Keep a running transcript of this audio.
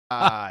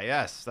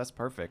Yes, that's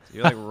perfect.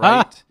 You're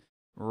like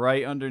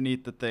right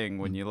underneath the thing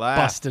when you laugh.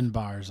 Busting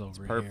bars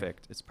over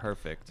Perfect. It's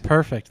perfect.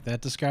 Perfect.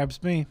 That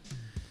describes me.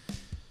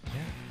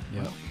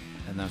 Yep.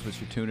 And that's what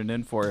you're tuning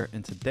in for.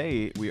 And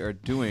today we are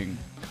doing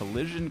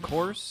Collision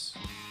Course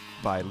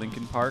by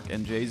Linkin Park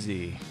and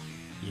Jay-Z.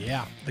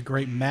 Yeah, the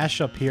great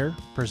mashup here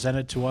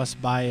presented to us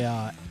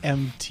by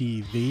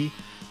MTV,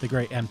 the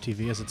great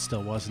MTV as it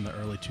still was in the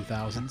early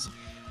 2000s.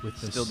 With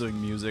this, Still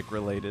doing music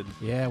related.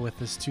 Yeah, with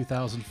this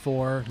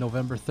 2004,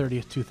 November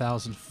 30th,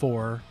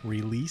 2004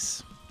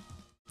 release.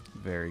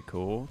 Very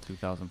cool.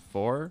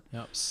 2004.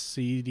 Yep,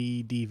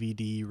 CD,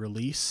 DVD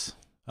release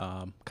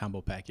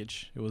combo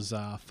package. It was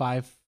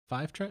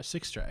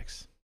six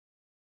tracks.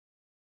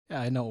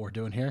 Yeah, I know what we're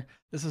doing here.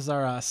 This is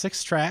our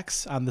 6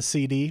 tracks on the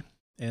CD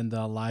and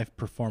the live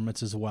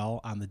performance as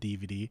well on the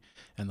DVD.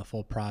 And the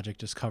full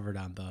project is covered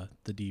on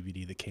the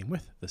DVD that came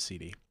with the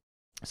CD.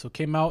 So it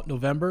came out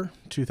November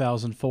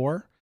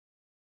 2004.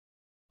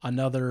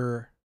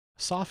 Another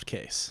soft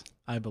case,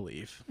 I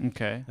believe.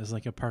 Okay. As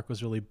Linkin Park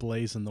was really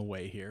blazing the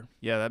way here.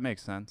 Yeah, that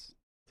makes sense.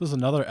 This was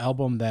another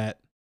album that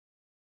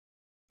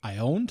I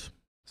owned.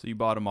 So you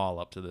bought them all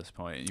up to this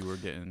point. You were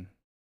getting...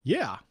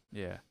 Yeah.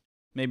 Yeah.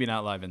 Maybe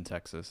not live in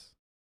Texas.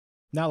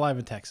 Not live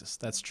in Texas.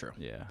 That's true.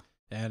 Yeah.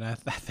 And I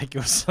think it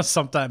was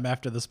sometime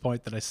after this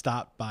point that I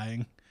stopped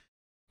buying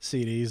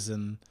CDs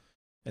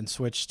and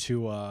switched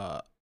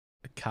to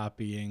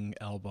copying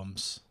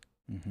albums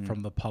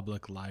from the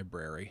public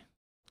library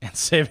and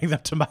saving them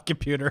to my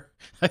computer.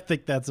 I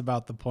think that's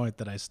about the point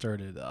that I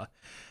started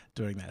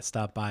doing that.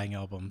 Stopped buying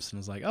albums and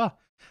was like, oh,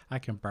 I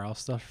can borrow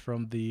stuff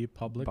from the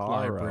public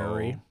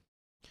library.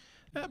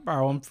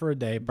 Borrow them for a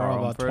day. Borrow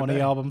about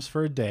 20 albums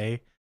for a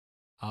day.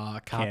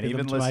 Copy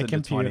them to my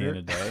computer. 20 in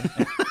a day.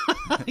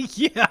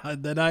 Yeah,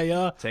 and then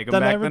I take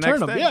them back return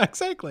them. day. Yeah,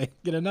 exactly.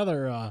 Get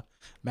another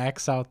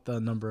max out the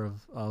number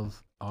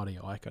of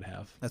audio I could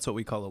have. That's what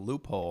we call a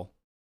loophole.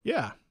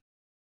 Yeah.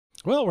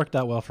 Well, it worked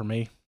out well for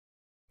me.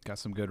 Got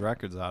some good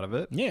records out of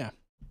it. Yeah.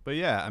 But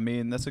yeah, I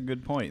mean, that's a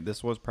good point.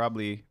 This was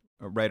probably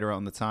right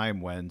around the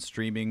time when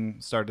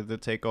streaming started to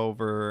take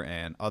over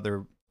and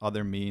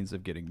other means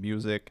of getting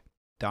music,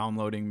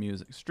 downloading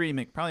music,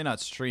 streaming, probably not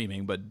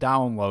streaming, but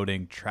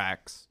downloading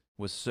tracks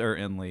was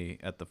certainly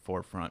at the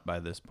forefront by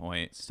this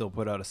point. Still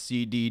put out a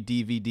CD,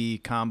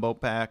 DVD combo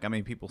pack. I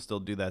mean, people still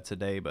do that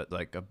today, but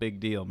like a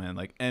big deal, man.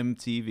 Like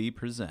MTV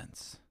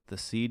presents the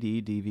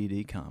CD,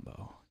 DVD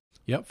combo.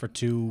 Yep, for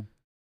 2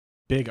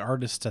 big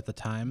artists at the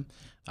time.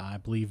 I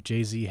believe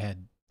Jay-Z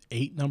had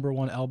 8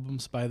 #1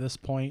 albums by this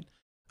point.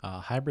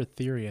 Hybrid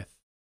Theory, I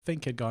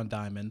think, had gone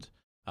diamond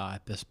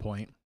at this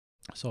point.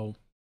 So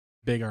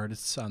big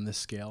artists on this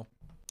scale.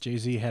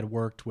 Jay-Z had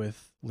worked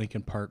with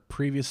Linkin Park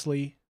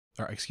previously,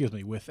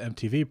 with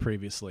MTV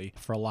previously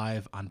for a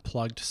live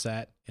Unplugged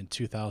set in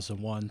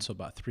 2001, so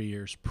about 3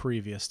 years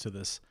previous to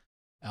this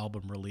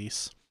album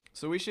release.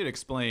 So we should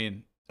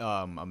explain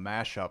a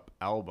mashup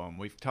album.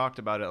 We've talked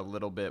about it a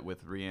little bit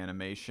with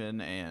Reanimation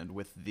and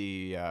with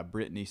the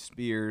Britney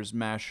Spears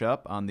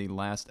mashup on the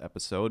last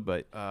episode,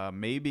 but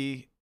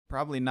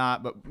probably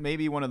not, but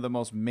maybe one of the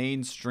most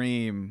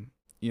mainstream,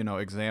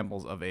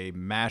 examples of a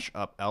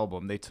mashup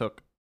album. They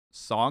took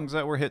songs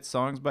that were hit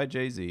songs by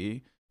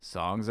Jay-Z,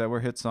 songs that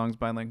were hit songs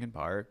by Linkin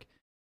Park,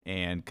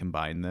 and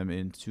combined them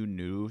into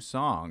new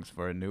songs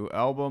for a new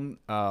album.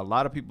 A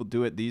lot of people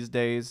do it these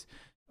days,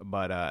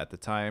 but at the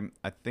time,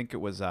 I think it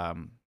was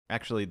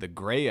actually the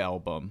Gray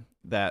album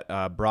that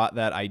brought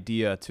that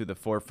idea to the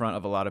forefront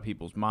of a lot of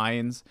people's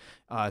minds.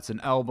 It's an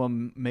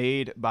album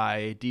made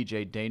by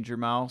DJ Danger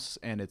Mouse,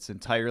 and it's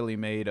entirely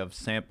made of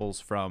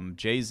samples from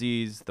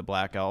Jay-Z's The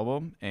Black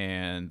Album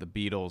and the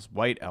Beatles'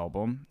 White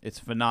Album. It's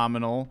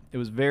phenomenal. It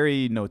was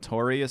very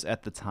notorious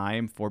at the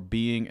time for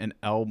being an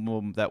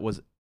album that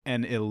was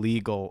an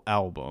illegal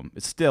album.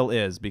 It still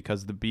is,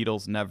 because the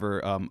Beatles never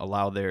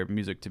allow their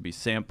music to be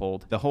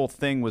sampled. The whole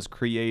thing was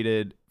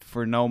created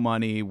for no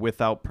money,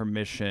 without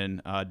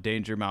permission.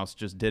 Danger Mouse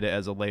just did it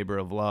as a labor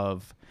of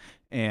love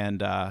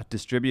and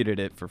distributed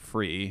it for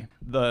free.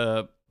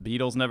 The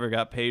Beatles never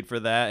got paid for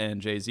that, and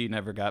Jay-Z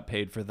never got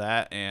paid for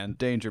that, and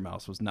Danger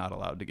Mouse was not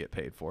allowed to get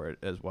paid for it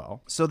as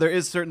well. So there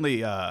is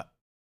certainly a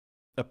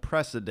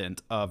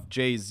precedent of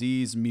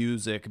Jay-Z's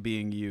music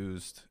being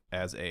used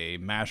as a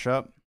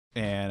mashup.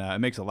 And it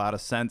makes a lot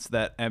of sense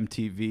that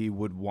MTV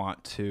would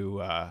want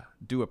to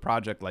do a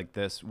project like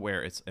this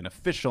where it's an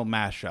official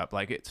mashup.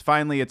 Like,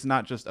 it's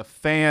not just a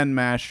fan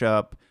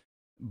mashup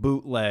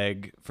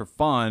bootleg for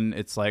fun.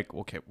 It's like,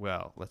 okay,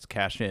 well, let's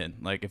cash in.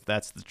 Like, if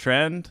that's the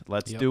trend,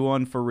 let's do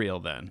one for real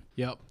then.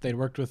 Yep. They'd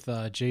worked with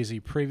Jay-Z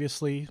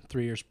previously,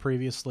 3 years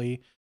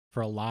previously,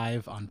 for a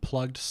live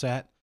Unplugged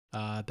set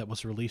that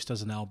was released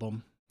as an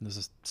album. This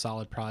is a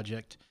solid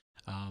project.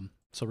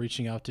 So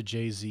reaching out to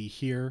Jay-Z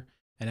here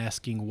and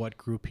asking what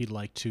group he'd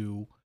like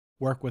to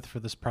work with for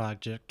this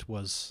project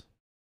was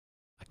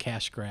a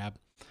cash grab,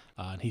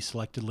 and he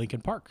selected Linkin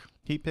Park.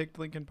 He picked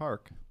Linkin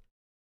Park.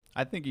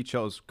 I think he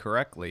chose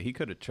correctly. He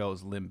could have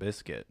chose Limp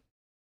Bizkit.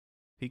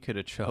 He could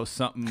have chose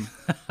something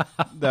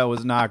that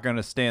was not going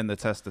to stand the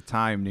test of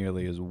time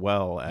nearly as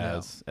well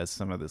as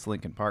some of this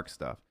Linkin Park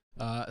stuff.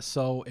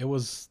 So it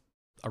was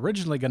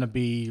originally going to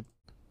be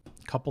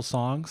a couple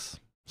songs,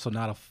 so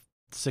not a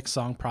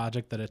 6-song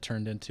project that it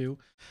turned into,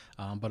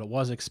 but it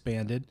was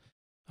expanded,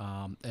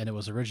 and it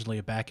was originally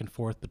a back and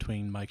forth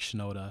between Mike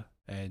Shinoda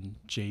and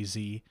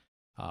Jay-Z,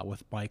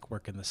 with Mike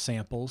working the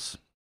samples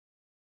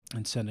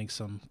and sending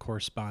some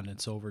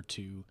correspondence over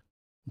to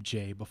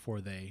Jay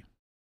before they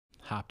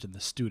hopped in the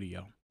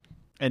studio.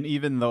 And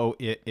even though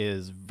it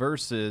is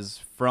verses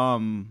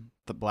from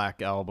the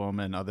Black Album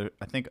and other,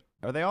 I think,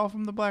 are they all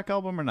from the Black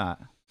Album or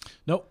not?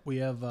 Nope. We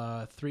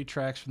have 3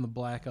 tracks from the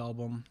Black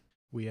Album.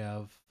 We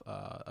have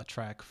a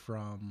track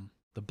from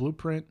the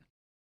Blueprint.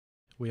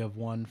 We have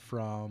one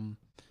from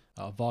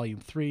Volume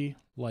 3,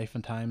 Life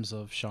and Times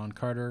of Sean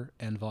Carter,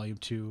 and Volume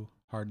 2,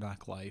 Hard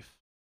Knock Life.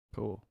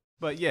 Cool.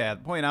 But yeah,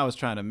 the point I was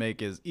trying to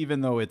make is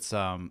even though it's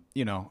the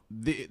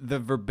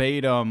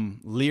verbatim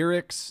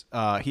lyrics,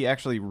 he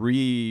actually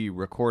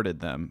re-recorded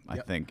them. I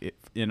think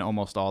in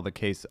almost all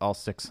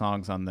 6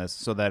 songs on this,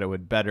 so that it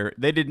would better.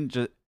 They didn't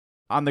just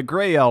on the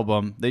Gray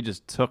album. They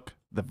just took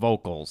the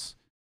vocals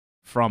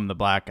from the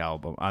Black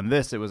Album. On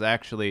this, it was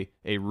actually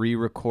a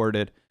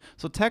re-recorded.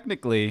 So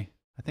technically,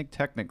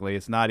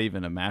 it's not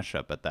even a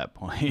mashup at that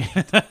point.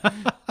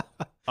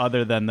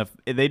 Other than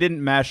they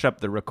didn't mash up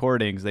the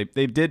recordings. They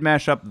did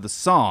mash up the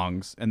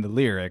songs and the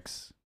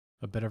lyrics.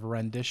 A bit of a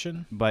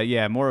rendition. But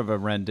yeah, more of a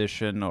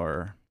rendition,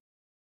 or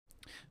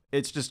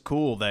it's just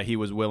cool that he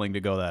was willing to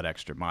go that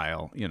extra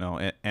mile,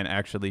 and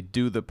actually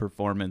do the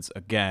performance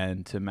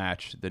again to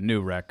match the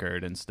new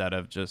record instead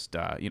of just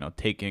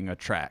taking a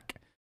track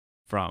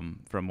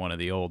from one of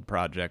the old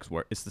projects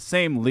where it's the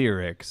same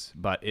lyrics,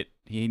 but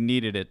he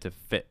needed it to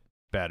fit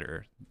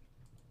better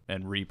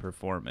and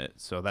re-perform it.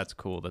 So that's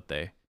cool that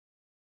they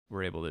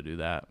were able to do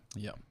that.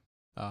 Yeah.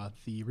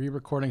 The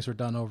re-recordings were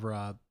done over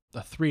a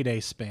 3-day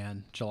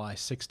span, July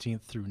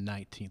 16th through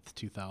 19th,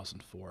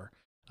 2004,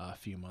 a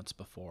few months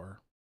before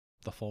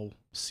the full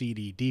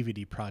CD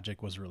DVD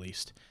project was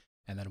released.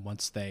 And then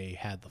once they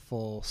had the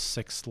full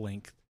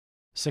 6-song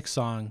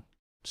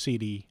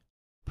CD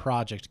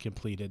project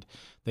completed,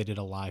 they did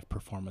a live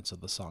performance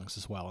of the songs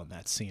as well in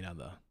that scene on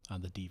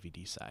the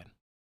DVD side.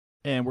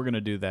 And we're going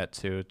to do that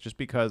too, just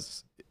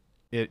because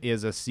it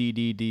is a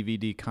CD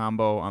DVD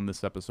combo. On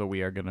this episode,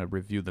 we are going to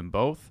review them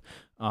both.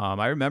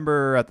 I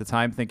remember at the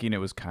time thinking it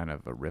was kind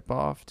of a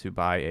ripoff to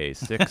buy a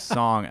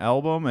 6-song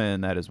album,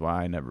 and that is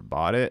why I never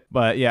bought it.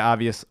 But yeah,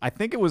 I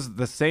think it was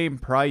the same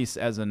price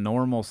as a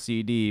normal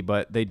CD,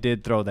 but they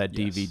did throw that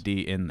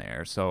DVD in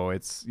there. So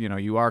it's,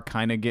 you are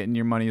kind of getting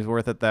your money's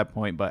worth at that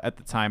point. But at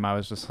the time, I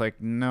was just like,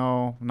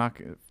 no, not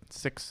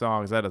 6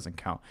 songs. That doesn't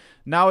count.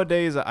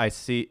 Nowadays, I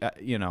see,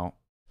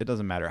 it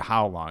doesn't matter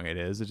how long it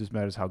is. It just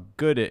matters how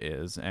good it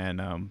is. And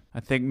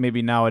I think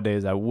maybe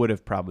nowadays I would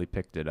have probably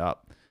picked it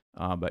up.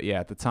 But yeah,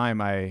 at the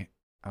time I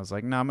was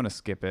like, no, I'm going to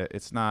skip it.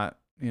 It's not,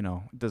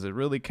 does it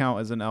really count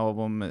as an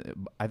album?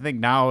 I think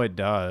now it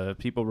does.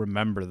 People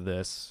remember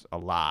this a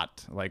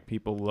lot. Like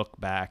people look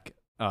back,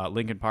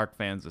 Linkin Park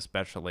fans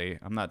especially.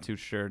 I'm not too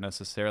sure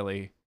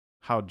necessarily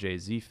how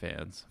Jay-Z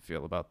fans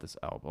feel about this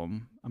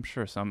album. I'm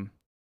sure some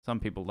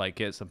people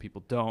like it, some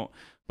people don't.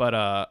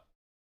 But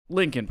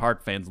Linkin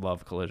Park fans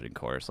love Collision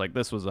Course. Like,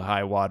 this was a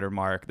high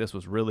watermark. This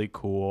was really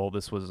cool.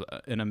 This was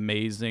an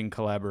amazing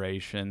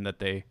collaboration that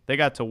they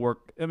got to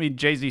work. I mean,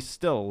 Jay-Z's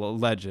still a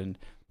legend,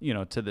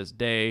 to this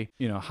day.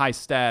 High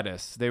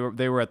status. They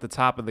were at the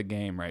top of the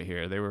game right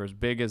here. They were as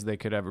big as they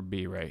could ever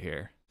be right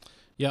here.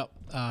 Yep.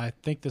 I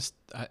think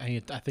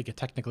I think it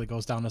technically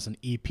goes down as an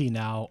EP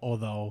now,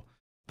 although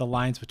the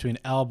lines between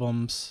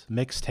albums,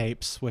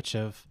 mixtapes, which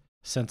have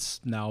since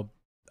now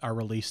are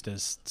released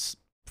as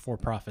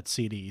for-profit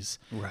CDs,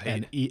 right,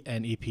 and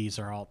EPs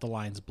are all the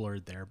lines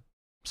blurred there,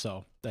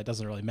 so that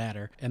doesn't really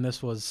matter. And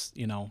this was,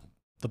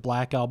 the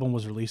Black Album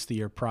was released the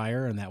year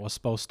prior, and that was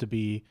supposed to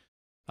be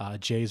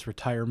Jay's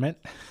retirement.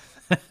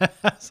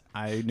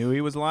 I knew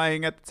he was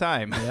lying at the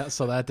time. Yeah,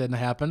 so that didn't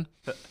happen.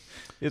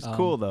 It's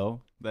cool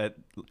though that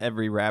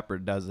every rapper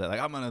does that. Like,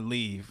 I'm gonna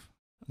leave.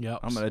 Yep.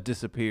 I'm gonna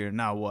disappear.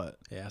 Now what?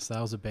 Yeah, so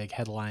that was a big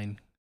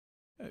headline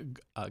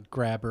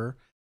grabber,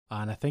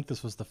 and I think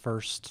this was the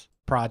first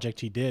project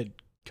he did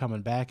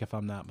coming back, if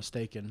I'm not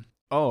mistaken.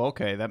 Oh,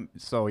 okay.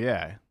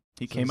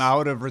 He came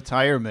out of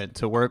retirement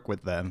to work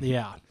with them.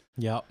 Yeah,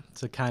 yep.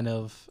 To kind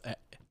of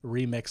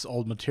remix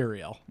old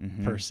material,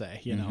 per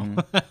se,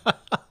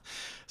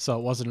 So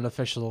it wasn't an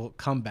official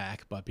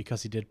comeback, but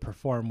because he did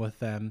perform with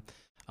them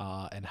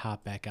and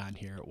hop back on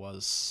here, it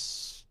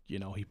was,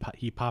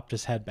 he popped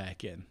his head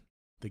back in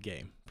the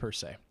game, per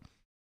se.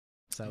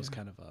 So that was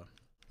kind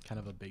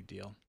of a big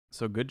deal.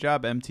 So good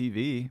job,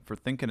 MTV, for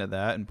thinking of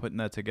that and putting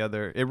that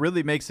together. It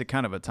really makes it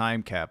kind of a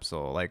time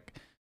capsule. Like,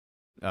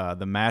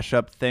 the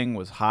mashup thing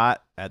was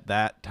hot at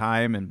that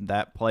time and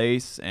that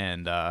place,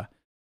 and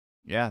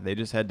they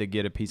just had to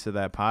get a piece of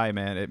that pie,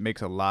 man. It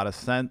makes a lot of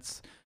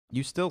sense.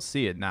 You still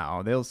see it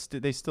now.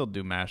 They still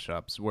do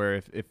mashups where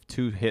if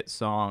 2 hit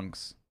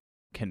songs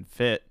can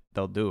fit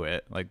they'll do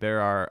it. Like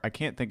I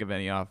can't think of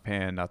any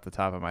offhand off the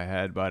top of my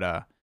head,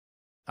 but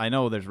I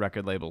know there's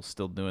record labels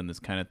still doing this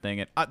kind of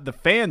thing, and the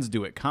fans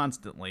do it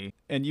constantly.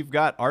 And you've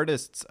got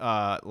artists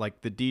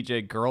like the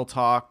DJ Girl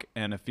Talk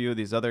and a few of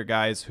these other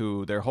guys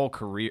who their whole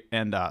career,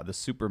 and the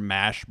Super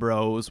Mash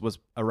Bros was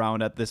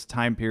around at this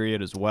time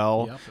period as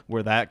well, Yep.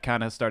 where that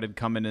kind of started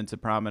coming into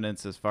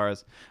prominence. As far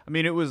as, I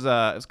mean, it was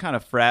kind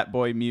of frat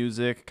boy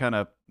music, kind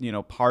of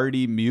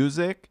party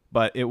music,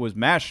 but it was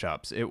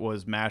mashups. It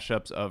was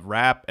mashups of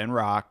rap and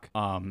rock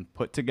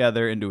put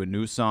together into a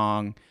new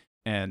song.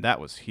 And that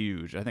was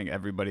huge. I think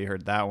everybody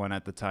heard that one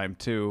at the time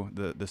too.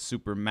 The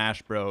Super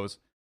Mash Bros.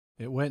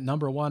 It went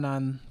 #1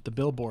 on the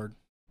Billboard.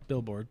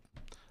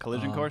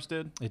 Collision Course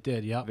did? It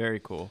did, yeah. Very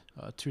cool.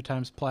 2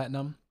 times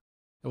platinum.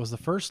 It was the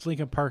first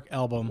Linkin Park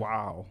album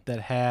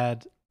that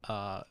had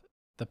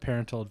the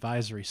parental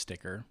advisory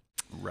sticker.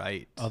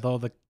 Right. Although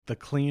the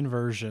clean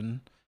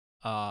version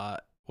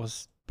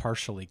was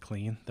partially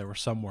clean. There were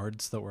some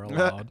words that were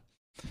allowed.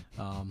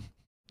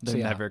 They're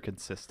never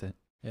consistent.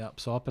 Yeah,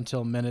 so up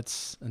until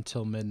Minutes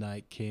Until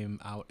Midnight came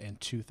out in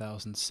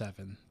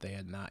 2007, they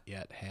had not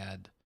yet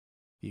had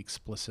the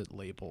explicit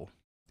label,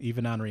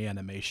 even on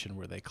Reanimation,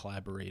 where they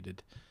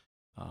collaborated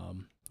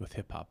with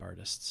hip-hop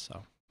artists.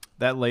 So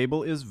that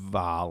label is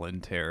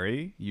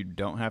voluntary. You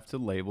don't have to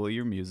label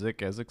your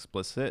music as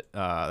explicit.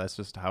 That's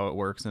just how it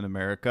works in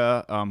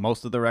America.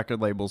 Most of the record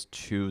labels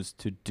choose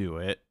to do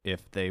it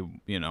if they,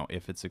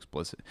 if it's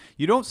explicit.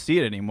 You don't see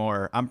it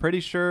anymore. I'm pretty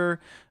sure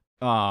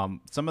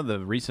some of the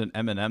recent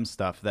Eminem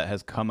stuff that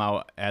has come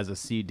out as a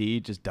CD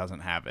just doesn't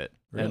have it.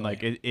 Really? And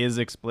like it is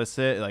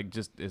explicit, like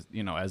just is,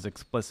 as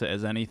explicit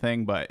as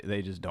anything, but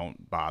they just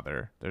don't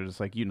bother. They're just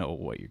like,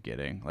 what you're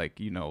getting, like,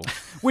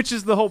 which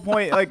is the whole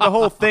point. Like the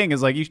whole thing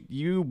is like,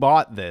 you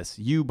bought this,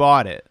 you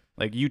bought it,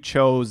 like you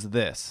chose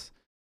this.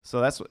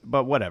 So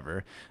but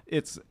whatever.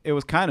 It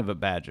was kind of a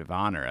badge of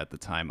honor at the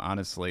time,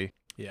 honestly.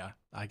 Yeah.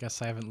 I guess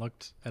I haven't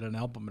looked at an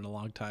album in a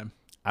long time.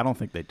 I don't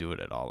think they do it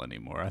at all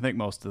anymore. I think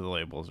most of the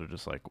labels are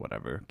just like,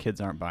 whatever. Kids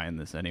aren't buying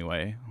this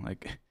anyway.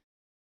 Like,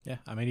 yeah,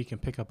 I mean, you can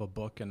pick up a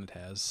book and it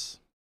has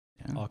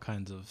all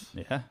kinds of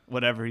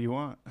whatever you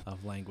want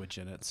of language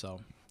in it.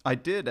 So I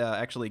did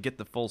actually get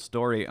the full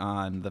story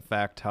on the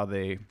fact how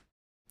they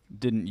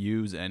didn't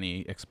use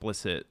any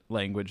explicit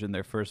language in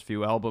their first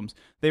few albums.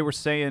 They were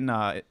saying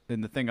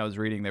in the thing I was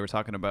reading, they were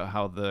talking about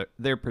how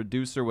their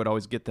producer would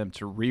always get them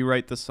to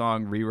rewrite the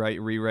song,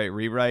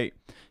 rewrite.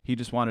 He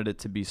just wanted it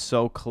to be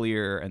so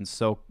clear and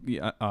so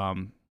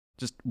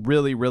just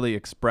really, really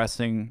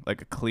expressing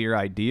like a clear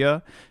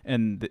idea.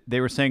 And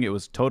they were saying it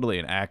was totally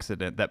an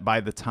accident that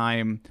by the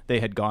time they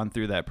had gone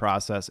through that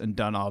process and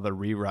done all the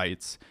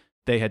rewrites,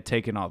 they had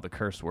taken all the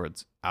curse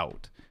words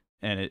out.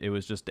 And it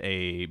was just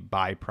a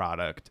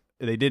byproduct.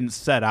 They didn't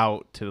set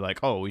out to like,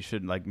 oh, we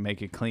should like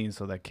make it clean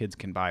so that kids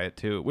can buy it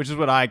too, which is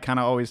what I kind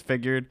of always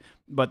figured.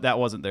 But that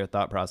wasn't their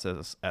thought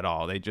process at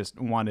all. They just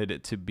wanted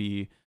it to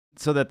be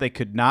so that they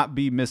could not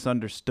be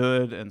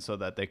misunderstood and so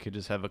that they could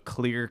just have a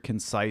clear,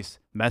 concise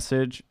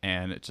message.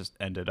 And it just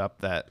ended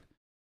up that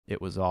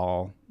it was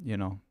all,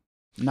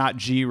 not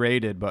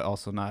G-rated, but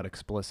also not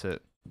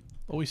explicit.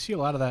 Well, we see a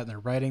lot of that in their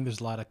writing.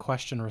 There's a lot of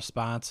question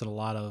response and a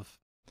lot of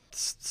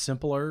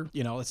simpler,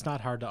 it's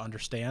not hard to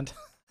understand,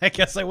 I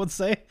guess I would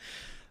say.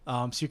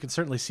 So you can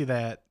certainly see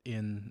that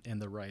in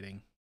the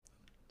writing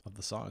of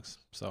the songs.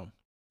 So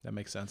that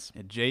makes sense.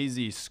 And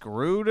Jay-Z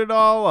screwed it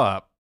all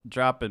up,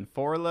 dropping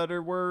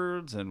 4-letter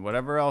words and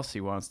whatever else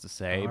he wants to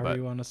say. However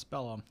you want to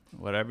spell them.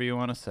 Whatever you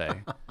want to say.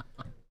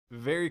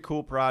 Very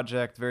cool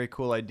project. Very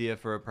cool idea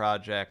for a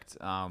project.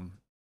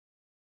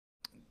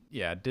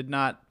 Did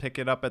not pick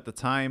it up at the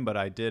time, but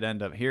I did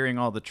end up hearing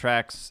all the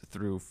tracks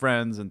through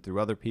friends and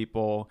through other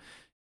people.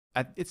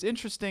 It's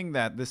interesting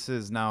that this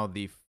is now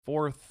the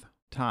 4th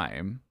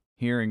time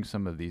hearing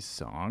some of these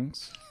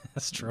songs.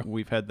 That's true.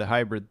 We've had the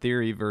Hybrid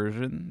Theory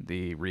version,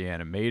 the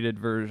Reanimated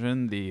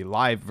version, the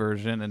live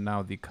version, and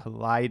now the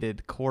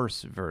Collided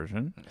Course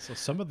version. So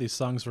some of these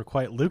songs were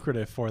quite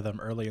lucrative for them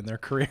early in their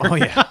career. Oh,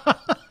 yeah.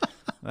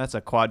 That's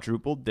a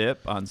quadruple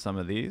dip on some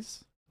of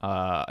these.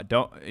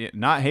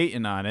 Not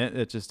hating on it.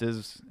 It's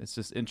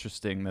just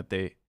interesting that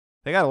they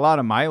got a lot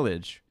of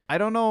mileage. I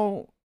don't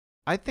know.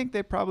 I think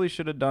they probably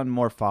should have done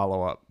more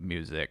follow-up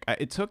music.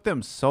 It took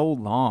them so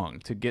long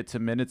to get to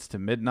Minutes to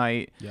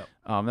Midnight. Yep.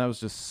 That was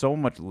just so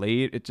much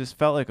late. It just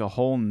felt like a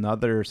whole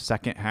nother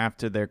second half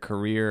to their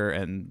career.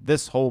 And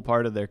this whole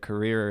part of their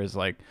career is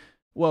like,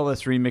 well,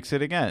 let's remix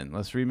it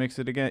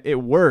again.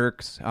 It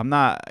works. I'm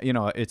not,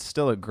 it's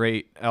still a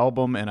great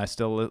album and I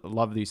still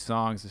love these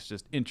songs. It's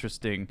just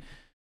interesting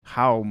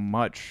how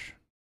much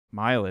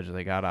mileage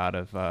they got out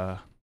of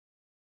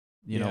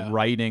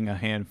writing a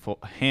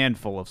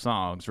handful of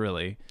songs,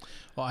 really.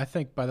 Well, I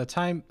think by the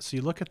time, so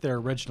you look at their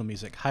original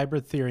music,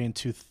 Hybrid Theory in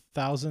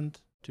 2000,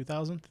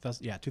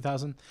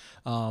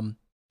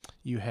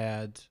 you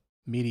had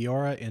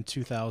Meteora in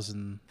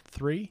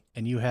 2003,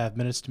 and you have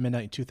Minutes to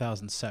Midnight in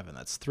 2007.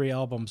 That's 3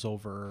 albums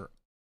over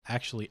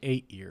actually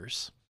 8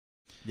 years.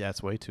 Yeah,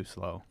 it's way too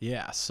slow.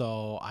 Yeah,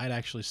 so I'd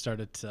actually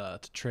started to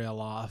trail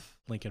off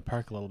Linkin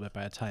Park a little bit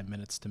by the time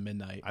Minutes to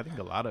Midnight, I think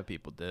a lot of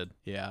people did.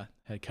 yeah,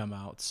 had come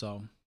out.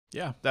 So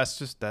yeah,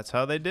 That's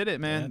how they did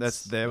it, man.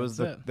 That was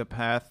that's it. the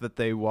path that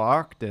they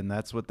walked, and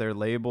that's what their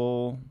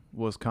label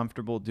was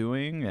comfortable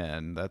doing,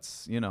 and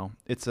that's,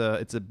 it's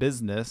a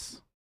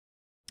business.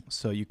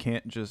 So you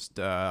can't just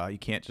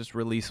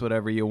release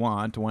whatever you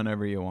want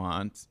whenever you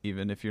want,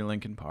 even if you're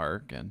Linkin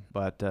Park.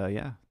 But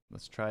yeah,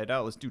 let's try it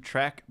out. Let's do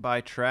track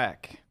by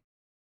track.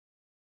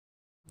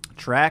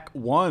 Track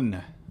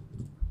 1,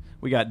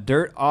 we got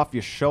 "Dirt Off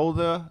Your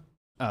Shoulder,"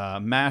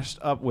 mashed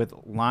up with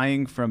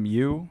 "Lying from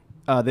You."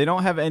 They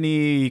don't have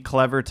any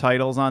clever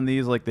titles on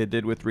these like they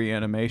did with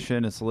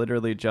Reanimation. It's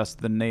literally just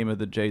the name of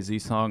the Jay-Z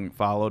song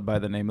followed by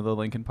the name of the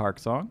Linkin Park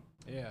song.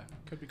 Yeah,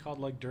 could be called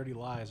like Dirty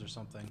Lies or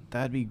something.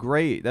 That'd be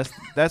great.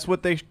 That's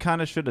what they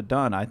kind of should have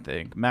done, I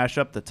think. Mash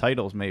up the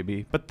titles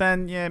maybe. But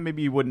then, yeah,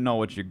 maybe you wouldn't know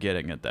what you're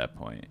getting at that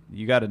point.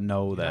 You got to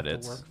know that You have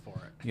it's... to work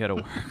for it. You got to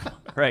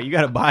work. Right, you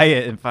got to buy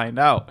it and find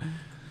out.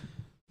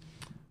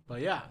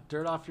 But yeah,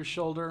 Dirt Off Your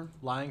Shoulder,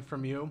 Lying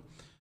From You.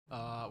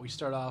 We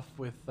start off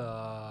with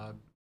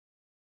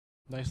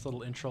nice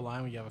little intro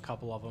line. We have a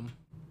couple of them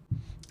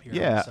here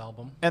on this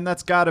album. And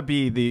that's got to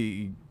be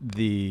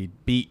the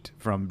beat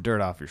from "Dirt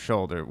Off Your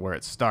Shoulder" where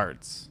it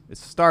starts. It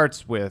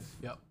starts with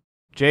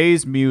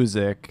Jay's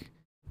music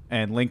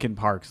and Linkin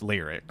Park's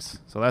lyrics.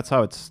 So that's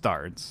how it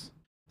starts.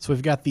 So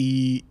we've got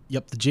the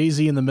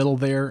Jay-Z in the middle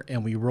there,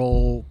 and we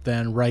roll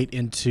then right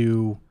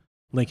into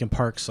Linkin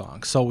Park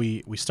song. So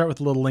we start with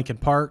a little Linkin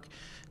Park,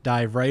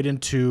 dive right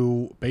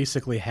into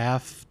basically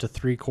half to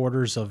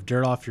 3/4 of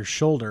 "Dirt Off Your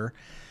Shoulder,"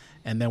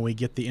 and then we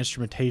get the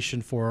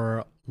instrumentation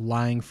for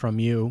 "Lying From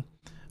You."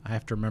 I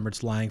have to remember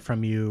it's lying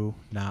from you,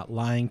 not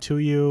lying to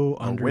you,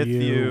 under with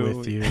you,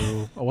 with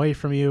you, away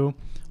from you,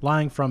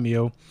 lying from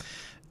you.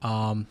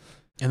 And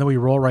then we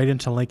roll right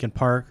into Linkin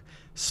Park.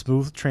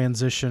 Smooth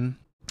transition.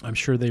 I'm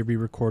sure they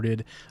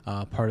re-recorded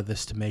part of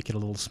this to make it a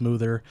little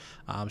smoother.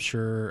 I'm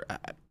sure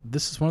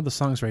this is one of the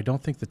songs where I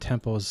don't think the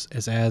tempo is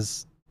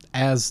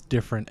as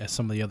different as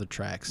some of the other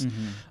tracks.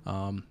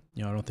 I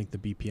don't think the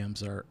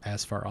BPMs are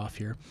as far off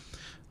here.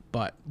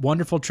 But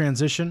wonderful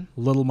transition,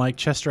 little Mike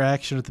Chester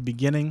action at the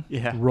beginning.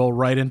 Yeah. Roll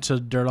right into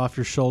 "Dirt Off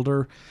Your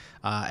Shoulder,"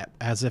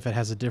 as if it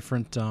has a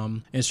different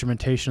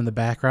instrumentation in the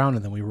background,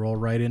 and then we roll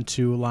right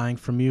into "Lying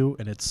From You,"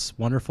 and it's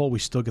wonderful. We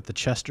still get the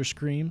Chester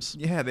screams.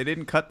 Yeah, they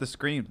didn't cut the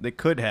scream. They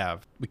could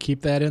have. We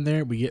keep that in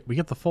there. We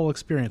get the full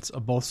experience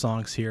of both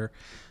songs here,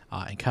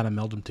 and kind of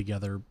meld them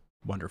together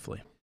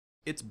wonderfully.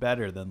 It's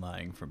better than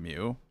 "Lying From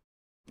You."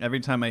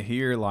 Every time I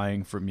hear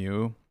 "Lying From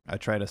You," I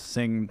try to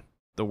sing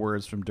the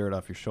words from "Dirt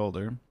Off Your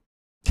Shoulder."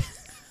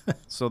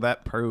 So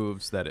that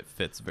proves that it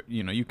fits.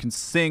 You can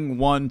sing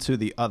one to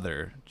the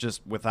other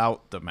just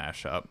without the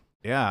mashup.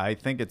 Yeah, I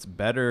think it's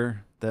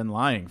better than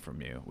 "Lying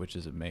From You," which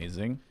is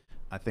amazing.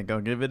 I think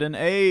I'll give it an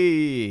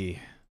A.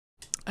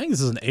 I think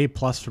this is an A+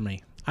 for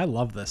me. I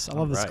love this. I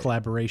love this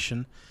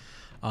collaboration.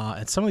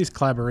 And some of these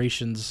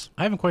collaborations,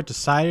 I haven't quite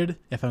decided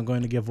if I'm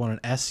going to give one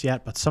an S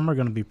yet, but some are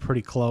going to be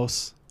pretty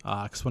close.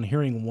 Because when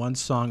hearing one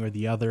song or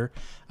the other,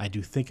 I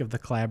do think of the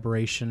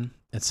collaboration,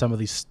 and some of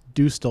these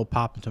do still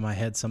pop into my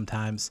head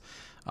sometimes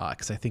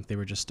because I think they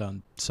were just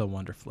done so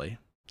wonderfully.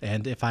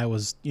 And if I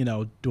was,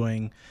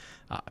 doing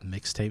a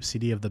mixtape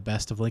CD of the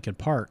best of Linkin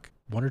Park,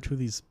 one or two of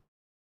these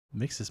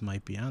mixes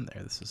might be on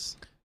there. This is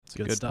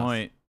good stuff.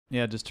 Point.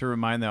 Yeah, just to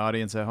remind the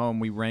audience at home,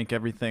 we rank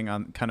everything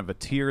on kind of a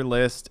tier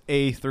list,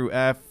 A through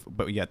F,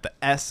 but we got the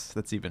S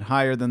that's even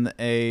higher than the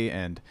A,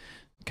 and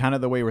kind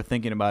of the way we're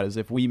thinking about it is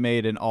if we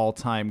made an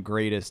all-time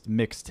greatest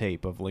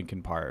mixtape of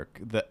Linkin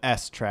Park, the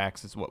S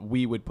tracks is what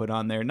we would put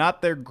on there.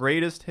 Not their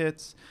greatest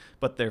hits,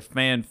 but their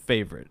fan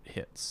favorite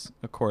hits,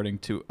 according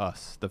to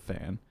us, the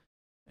fan.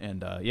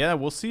 And yeah,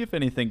 we'll see if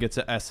anything gets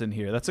an S in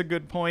here. That's a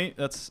good point.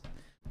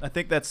 I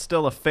think that's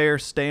still a fair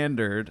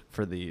standard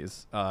for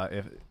these.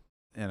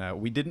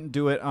 We didn't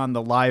do it on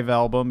the live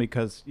album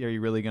because are you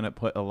really going to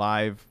put a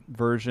live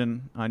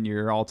version on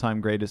your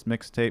all-time greatest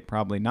mixtape?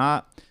 Probably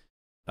not.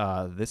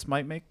 This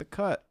might make the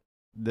cut.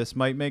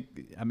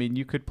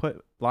 You could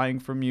put "Lying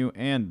From You"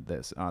 and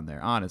this on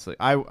there. Honestly,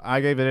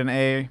 I gave it an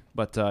A,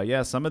 but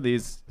yeah, some of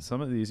these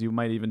you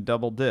might even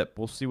double dip.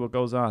 We'll see what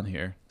goes on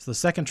here. So the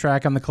second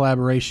track on the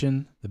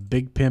collaboration, the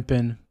Big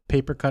Pimpin'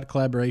 Paper Cut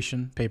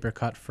collaboration, Paper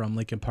Cut from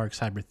Linkin Park's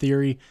Hybrid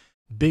Theory,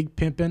 Big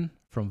Pimpin'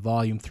 from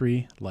Volume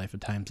 3, Life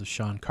and Times of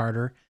Sean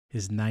Carter,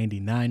 his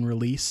 '99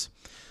 release.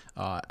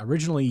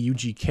 Originally,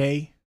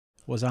 UGK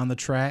was on the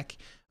track.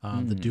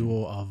 The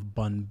duo of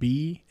Bun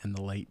B and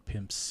the late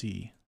Pimp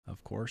C,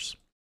 of course.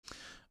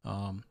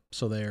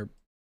 So there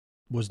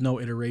was no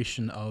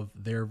iteration of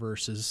their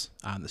verses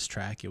on this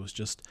track. It was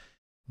just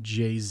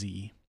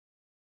Jay-Z's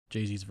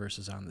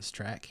verses on this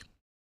track.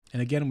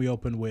 And again, we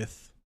open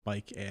with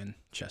Mike and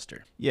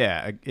Chester.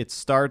 Yeah, it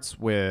starts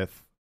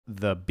with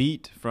the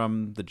beat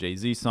from the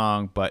Jay-Z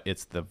song, but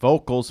it's the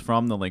vocals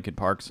from the Linkin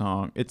Park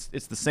song. It's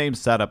the same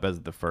setup as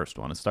the first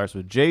one. It starts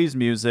with Jay's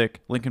music,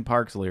 Linkin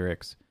Park's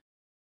lyrics.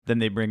 Then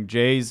they bring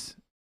Jay's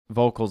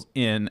vocals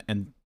in,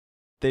 and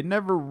they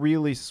never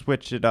really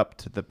switch it up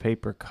to the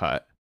paper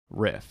cut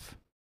riff,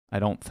 I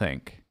don't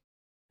think.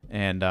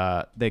 And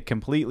they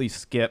completely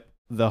skip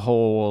the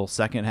whole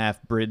second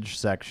half bridge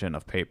section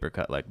of paper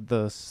cut, like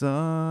the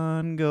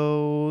sun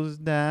goes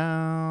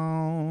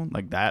down.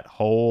 Like that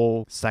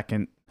whole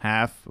second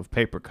half of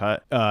paper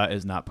cut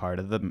is not part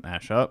of the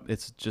mashup.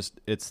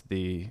 It's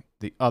the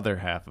other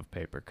half of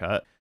paper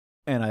cut.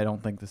 And I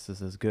don't think this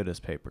is as good as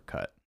paper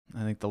cut.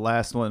 I think the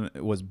last one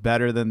was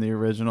better than the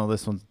original.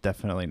 This one's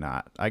definitely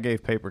not. I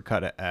gave paper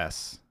cut a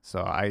S, so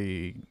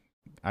I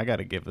got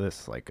to give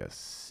this like a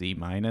C-.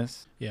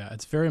 Yeah,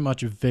 it's very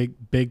much a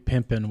big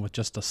pimpin' with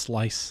just a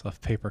slice of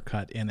paper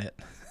cut in it.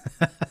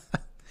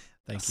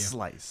 Thank you.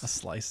 A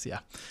slice,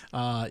 yeah.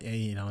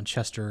 And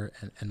Chester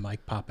and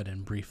Mike pop it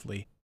in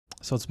briefly.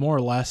 So it's more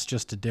or less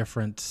just a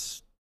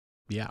different,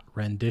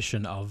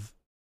 rendition of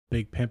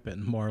Big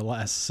Pimpin', more or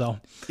less. So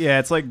yeah,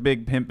 it's like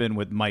Big Pimpin'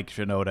 with Mike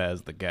Shinoda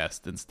as the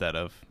guest instead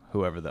of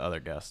whoever the other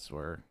guests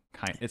were.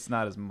 It's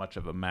not as much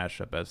of a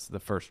mashup as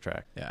the first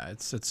track. Yeah,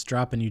 it's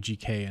dropping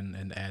UGK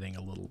and adding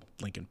a little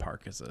Linkin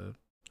Park as a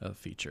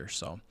feature.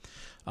 So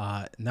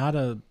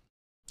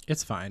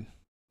it's fine.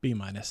 B-.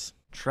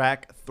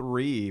 Track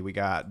 3, we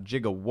got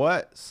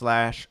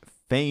Gigawatt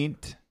 /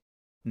 Faint.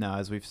 Now,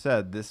 as we've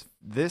said,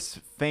 this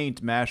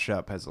Faint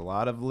mashup has a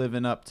lot of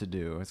living up to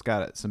do. It's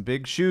got some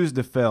big shoes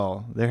to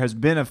fill. There has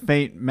been a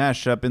Faint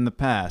mashup in the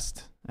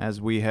past, as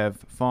we have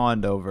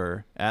fawned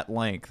over at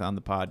length on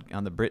the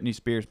Britney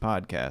Spears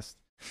podcast.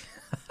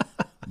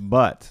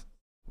 But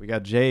we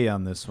got Jay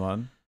on this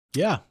one.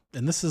 Yeah,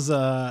 and this is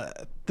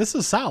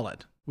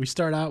solid. We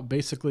start out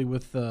basically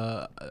with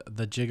the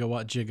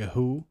Gigawatt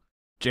Who.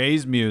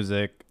 Jay's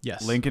music,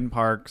 yes. Linkin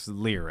Park's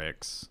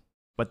lyrics,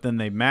 but then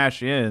they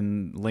mash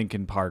in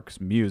Linkin Park's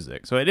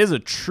music. So it is a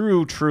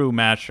true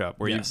mashup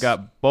where you've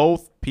got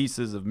both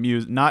pieces of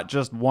music, not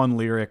just one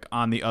lyric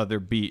on the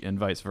other beat and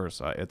vice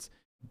versa. It's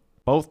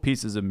both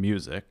pieces of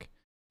music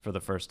for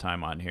the first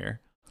time on here.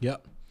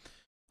 Yep.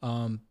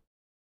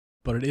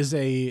 But it is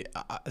a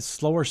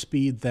slower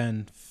speed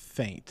than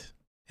Faint,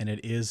 and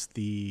it is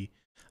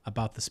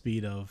about the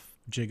speed of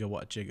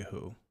Gigawatt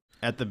Who.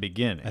 At the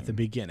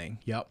beginning.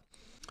 Yep.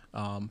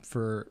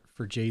 For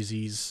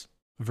Jay-Z's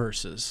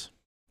verses.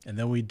 And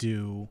then we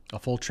do a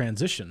full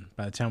transition.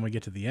 By the time we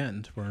get to the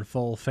end, we're in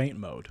full Faint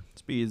mode.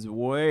 Speed's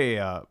way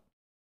up.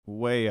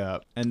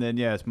 And then,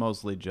 it's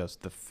mostly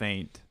just the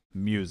Faint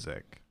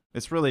music.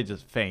 It's really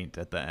just Faint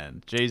at the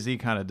end. Jay-Z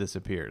kind of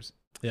disappears.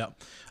 Yeah.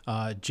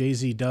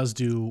 Jay-Z does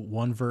do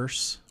one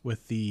verse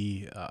with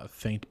the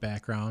Faint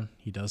background.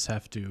 He does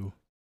have to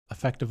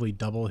effectively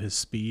double the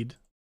speed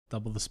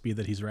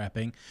that he's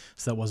rapping.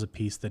 So that was a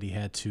piece that he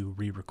had to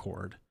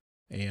re-record.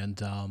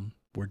 And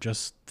we're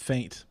just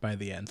Faint by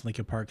the end.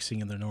 Linkin Park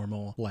singing their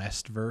normal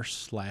last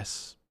verse,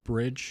 last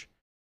bridge,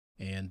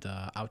 and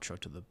outro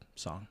to the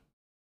song.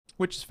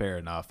 Which is fair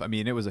enough. I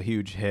mean, it was a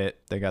huge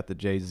hit. They got the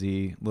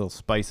Jay-Z, little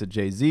spice of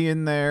Jay-Z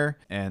in there.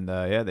 And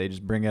they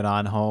just bring it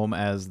on home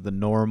as the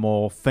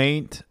normal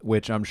Faint,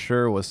 which I'm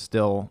sure was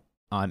still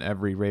on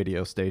every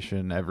radio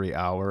station every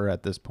hour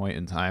at this point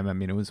in time. I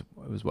mean, it was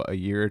what, a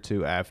year or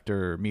two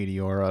after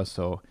Meteora.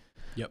 So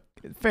yep,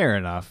 fair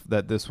enough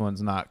that this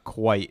one's not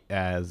quite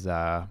as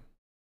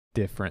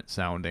different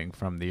sounding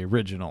from the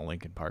original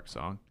Linkin Park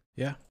song.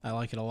 Yeah, I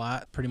like it a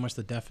lot. Pretty much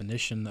the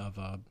definition of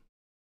a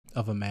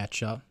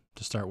matchup.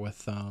 To start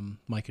with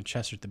Mike and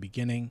Chester at the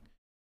beginning,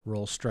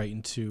 roll straight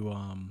into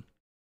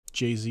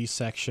Jay-Z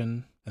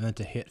section, and then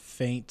to hit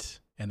Faint,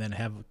 and then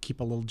keep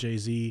a little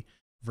Jay-Z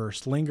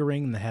verse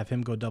lingering, and then have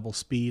him go double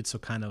speed, so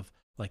kind of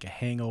like a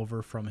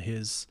hangover from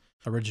his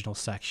original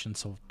section.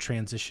 So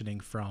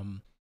transitioning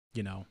from,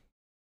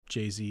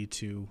 Jay-Z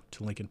to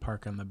Linkin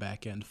Park on the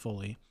back end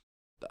fully.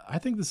 I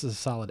think this is a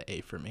solid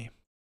A for me.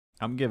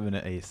 I'm giving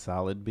it a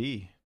solid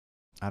B.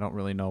 I don't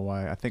really know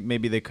why. I think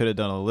maybe they could have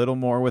done a little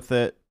more with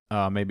it.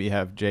 Maybe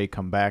have Jay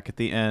come back at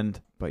the end.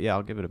 But yeah,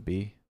 I'll give it a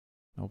B.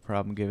 No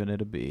problem giving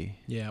it a B.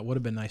 Yeah, it would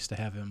have been nice to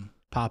have him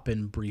pop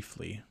in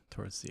briefly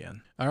towards the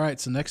end. All right,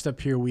 so next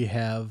up here we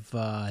have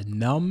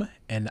Numb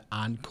and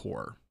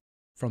Encore.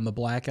 From the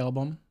Black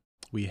Album,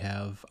 we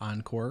have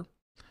Encore.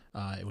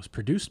 It was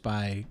produced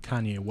by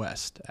Kanye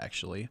West,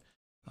 actually,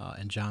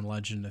 and John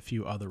Legend, a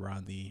few other were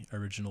on the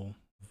original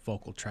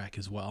vocal track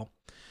as well.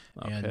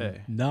 Okay.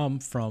 And Numb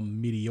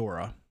from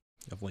Meteora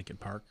of Linkin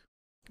Park.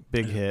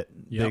 Big hit.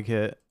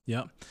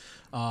 Yep.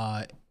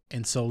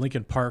 And so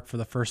Linkin Park, for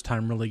the first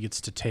time, really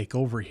gets to take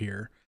over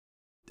here.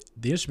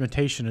 The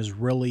instrumentation is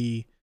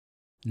really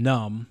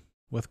Numb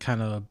with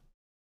kind of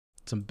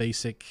some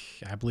basic,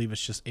 I believe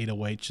it's just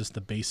 808, just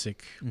the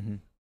basic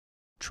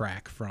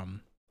track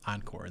from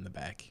Encore in the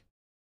back.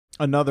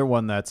 Another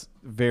one that's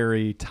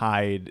very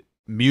tied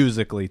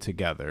musically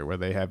together, where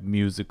they have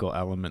musical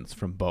elements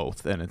from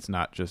both, and it's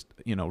not just,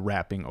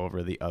 rapping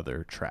over the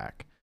other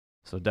track.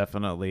 So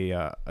definitely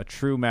a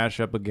true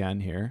mashup again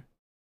here.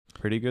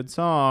 Pretty good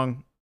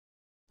song.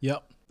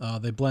 Yep.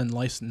 They blend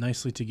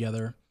nicely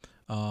together.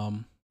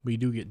 We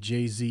do get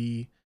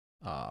Jay-Z,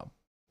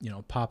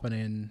 popping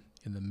in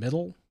the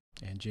middle,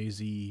 and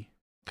Jay-Z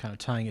kind of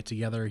tying it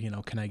together.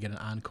 Can I get an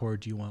encore?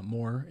 Do you want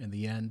more? In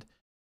the end,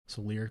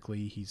 so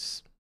lyrically,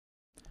 he's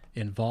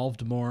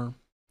involved more.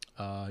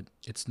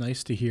 It's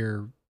nice to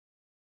hear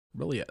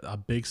really a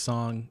big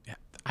song.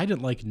 I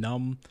didn't like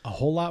Numb a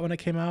whole lot when it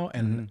came out,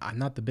 and I'm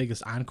not the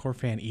biggest encore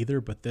fan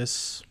either, but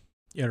this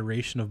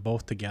iteration of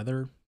both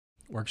together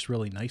works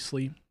really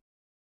nicely.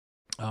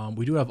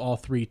 We do have all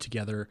three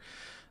together,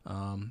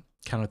 kind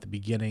of at the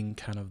beginning,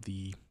 kind of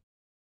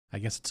I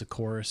guess it's a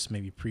chorus,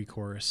 maybe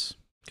pre-chorus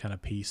kind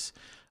of piece.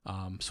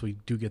 So we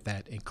do get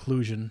that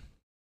inclusion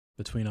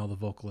between all the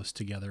vocalists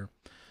together.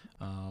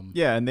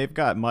 Yeah, and they've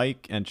got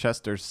Mike and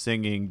Chester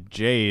singing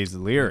Jay's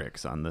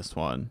lyrics on this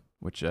one,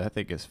 which I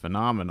think is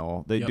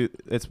phenomenal. They do.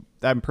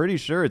 I'm pretty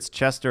sure it's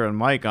Chester and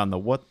Mike on the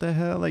 "What the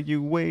hell are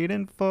you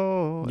waiting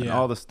for?" and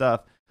all the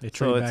stuff. They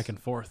trade back and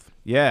forth.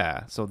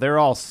 Yeah, so they're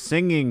all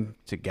singing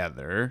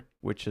together,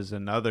 which is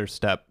another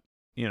step,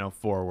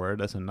 forward.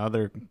 That's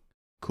another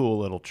cool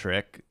little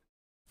trick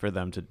for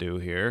them to do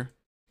here.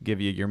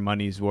 Give you your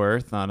money's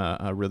worth on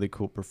a really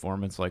cool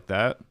performance like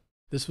that.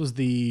 This was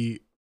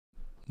the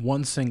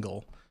one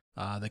single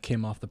that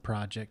came off the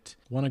project.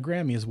 Won a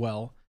Grammy as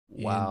well.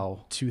 Wow.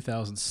 In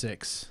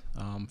 2006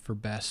 for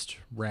Best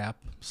Rap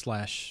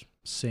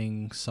 /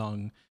 Sing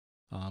Sung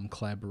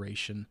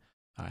collaboration.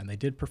 And they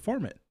did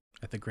perform it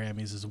at the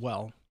Grammys as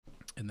well.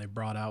 And they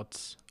brought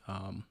out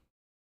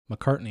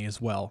McCartney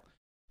as well.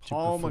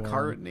 Paul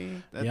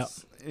McCartney?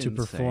 That's insane. To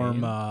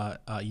perform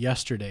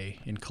Yesterday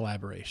in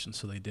collaboration.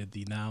 So they did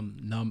the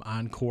Numb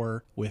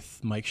Encore with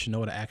Mike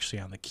Shinoda actually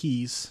on the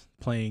keys,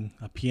 playing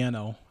a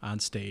piano on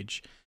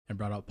stage, and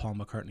brought out Paul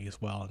McCartney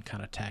as well and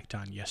kind of tacked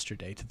on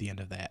Yesterday to the end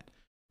of that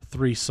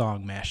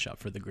 3-song mashup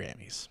for the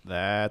Grammys.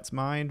 That's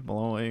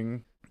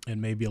mind-blowing.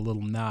 And maybe a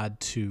little nod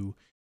to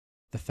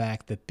the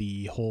fact that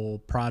the whole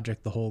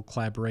project, the whole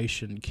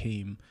collaboration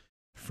came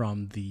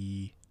from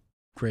the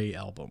Grey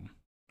album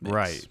mix.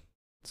 Right.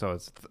 So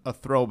it's a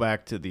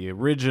throwback to the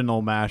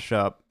original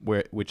mashup,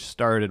 which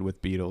started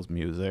with Beatles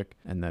music,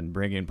 and then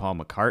bringing Paul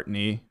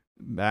McCartney.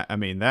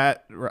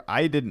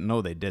 I didn't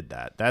know they did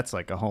that. That's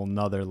like a whole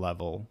nother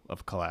level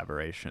of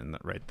collaboration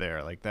right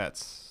there. Like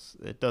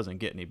it doesn't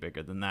get any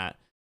bigger than that.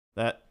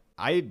 That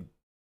I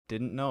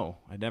didn't know.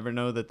 I never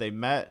know that they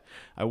met.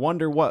 I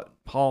wonder what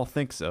Paul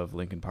thinks of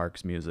Linkin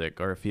Park's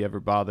music, or if he ever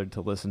bothered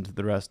to listen to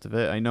the rest of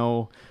it. I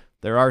know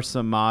there are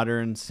some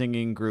modern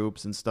singing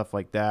groups and stuff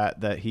like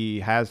that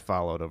he has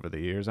followed over the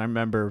years. I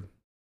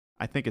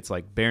think it's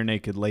like Bare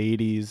Naked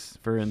Ladies,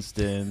 for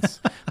instance.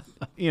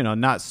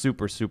 Not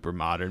super, super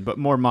modern, but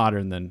more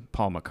modern than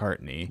Paul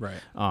McCartney.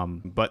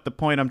 Right. But the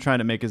point I'm trying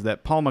to make is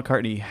that Paul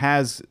McCartney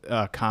has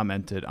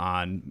commented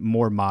on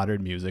more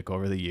modern music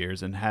over the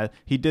years, and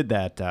he did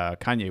that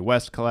Kanye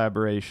West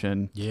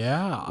collaboration.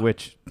 Yeah.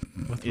 Which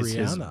with is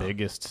Rihanna. His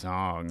biggest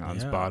song on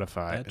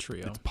Spotify. That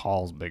trio. It's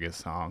Paul's biggest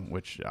song,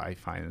 which I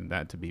find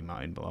that to be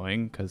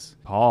mind-blowing, because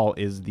Paul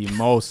is the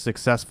most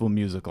successful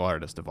musical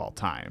artist of all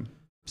time.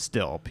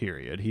 Still,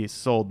 period. He's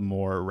sold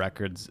more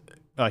records.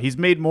 He's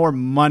made more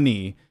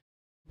money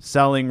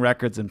selling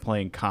records and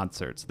playing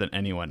concerts than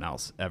anyone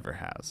else ever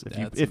has.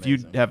 If you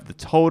have the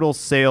total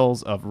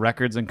sales of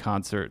records and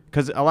concert,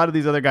 because a lot of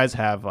these other guys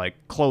have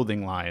like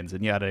clothing lines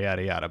and yada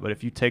yada yada. But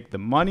if you take the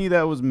money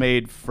that was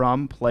made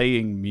from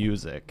playing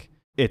music,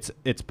 it's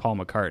Paul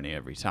McCartney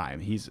every time.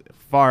 He's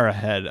far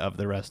ahead of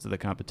the rest of the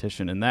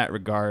competition in that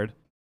regard.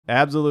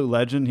 Absolute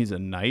legend. He's a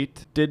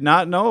knight. Did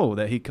not know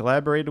that he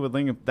collaborated with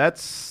Linkin.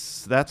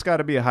 That's got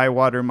to be a high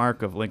water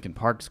mark of Linkin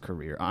Park's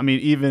career. I mean,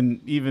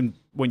 even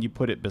when you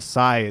put it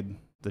beside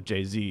the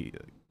Jay-Z,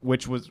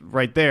 which was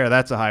right there,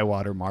 that's a high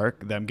water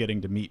mark. Them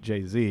getting to meet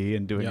Jay-Z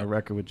and doing a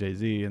record with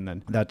Jay-Z, and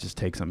then that just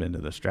takes them into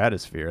the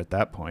stratosphere at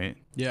that point.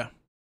 Yeah.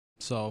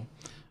 So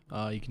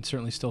you can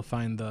certainly still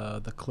find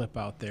the clip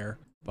out there,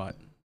 but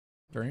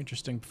very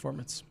interesting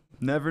performance.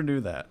 Never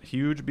knew that.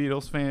 Huge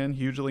Beatles fan,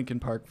 huge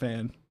Linkin Park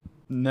fan.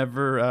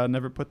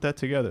 Never put that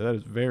together. That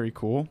is very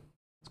cool.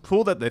 It's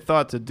cool that they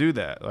thought to do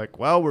that. Like,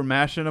 well, we're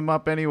mashing them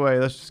up anyway.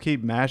 Let's just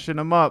keep mashing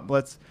them up.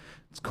 It's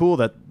cool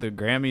that the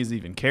Grammys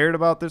even cared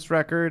about this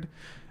record.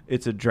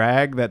 It's a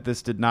drag that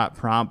this did not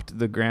prompt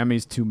the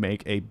Grammys to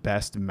make a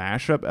best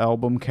mashup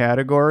album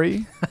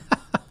category.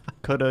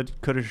 Coulda,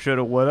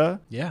 shoulda,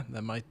 woulda. Yeah,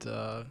 that might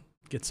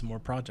get some more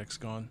projects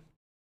going.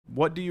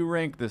 What do you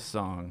rank this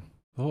song?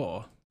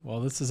 Oh,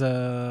 well, this is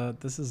an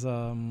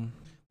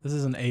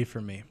A for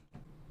me.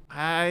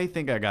 I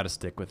think I got to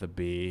stick with a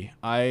B.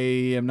 I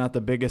am not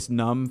the biggest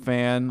Numb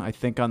fan. I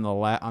think on the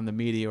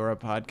Meteora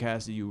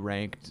podcast, you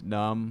ranked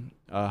Numb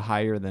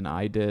higher than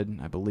I did,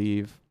 I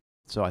believe.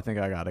 So I think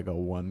I got to go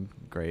one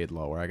grade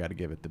lower. I got to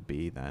give it the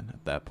B then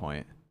at that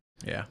point.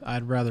 Yeah,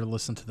 I'd rather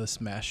listen to this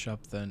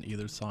mashup than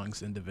either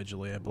songs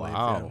individually, I believe.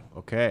 Wow. Yeah.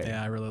 Okay.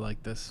 Yeah, I really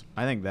like this.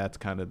 I think that's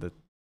kind of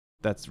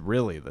that's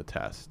really the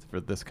test for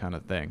this kind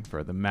of thing,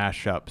 for the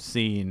mashup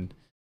scene.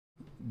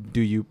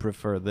 do you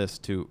prefer this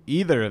to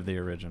either of the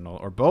original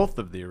or both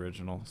of the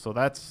original? So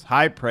that's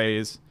high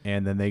praise.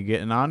 And then they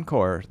get an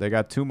encore. They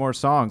got 2 more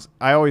songs.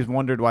 I always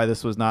wondered why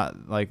this was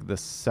not like the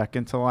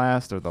second to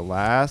last or the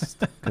last,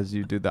 because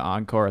you do the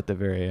encore at the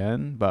very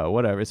end. But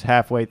whatever. It's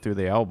halfway through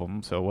the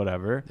album, so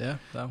whatever. Yeah.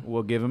 So.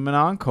 We'll give him an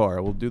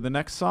encore. We'll do the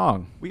next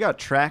song. We got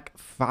track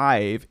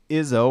 5,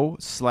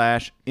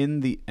 Izzo / In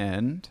the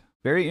End.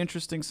 Very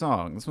interesting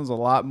song. This one's a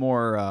lot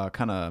more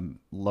kind of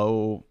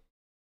low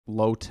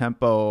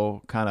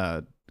tempo, kind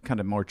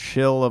of more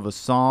chill of a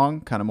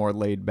song, kind of more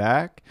laid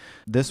back.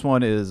 This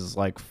one is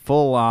like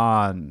full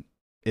on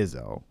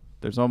Izzo.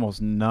 There's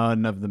almost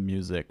none of the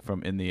music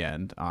from In the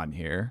End on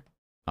here.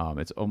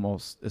 It's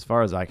almost, as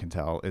far as I can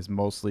tell, is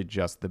mostly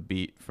just the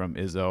beat from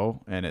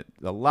Izzo, and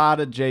a lot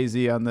of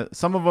Jay-Z on the.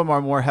 Some of them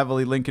are more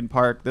heavily Linkin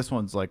Park. This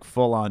one's like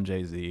full on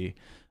Jay-Z,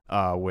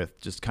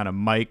 with just kind of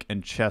Mike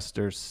and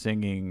Chester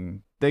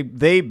singing.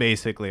 They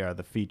basically are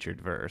the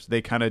featured verse.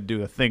 They kind of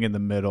do a thing in the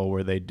middle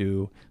where they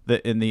do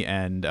the In the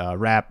End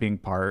rapping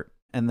part,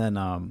 and then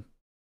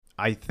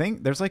I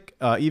think there's like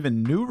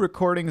even new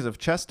recordings of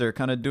Chester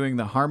kind of doing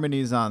the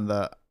harmonies on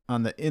the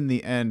In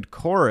the End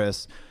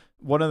chorus.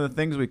 One of the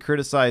things we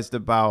criticized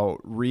about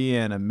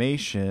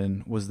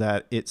Reanimation was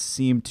that it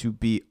seemed to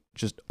be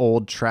just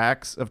old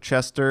tracks of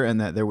Chester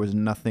and that there was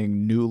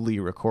nothing newly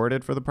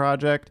recorded for the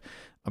project.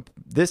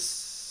 This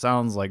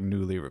sounds like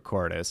newly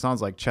recorded. It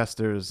sounds like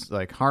Chester's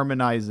like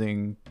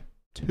harmonizing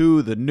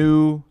to the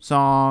new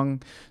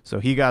song. So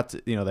he got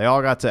to, they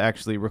all got to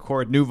actually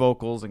record new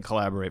vocals and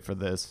collaborate for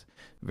this.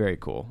 Very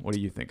cool. What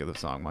do you think of the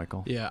song,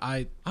 Michael? Yeah,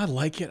 I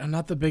like it. I'm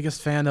not the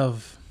biggest fan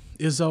of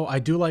Izzo. I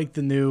do like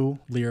the new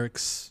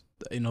lyrics,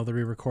 the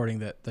re-recording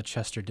that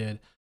Chester did.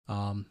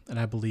 And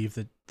I believe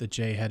that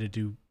Jay had to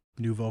do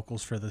new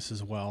vocals for this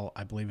as well.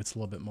 I believe it's a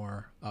little bit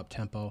more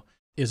up-tempo.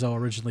 Izzo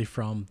originally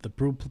from the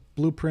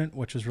Blueprint,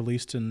 which was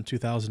released in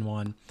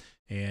 2001,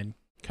 and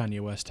Kanye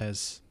West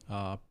has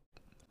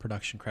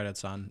production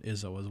credits on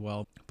Izzo as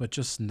well, but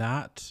just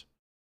not.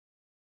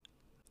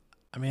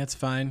 I mean, it's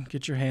fine.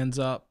 Get your hands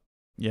up.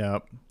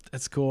 Yep,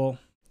 it's cool.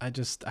 I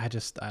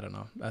don't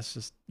know. That's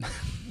just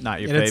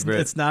not your favorite.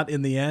 It's not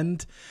In the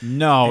End.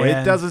 No,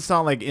 it doesn't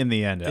sound like In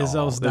the End at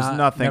all.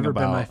 Izzo's never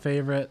been my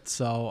favorite.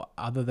 So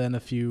other than a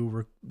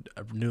few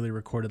newly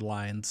recorded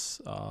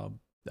lines of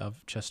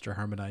Chester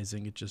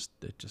harmonizing, it just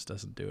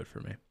doesn't do it for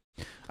me.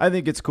 I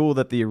think it's cool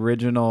that the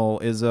original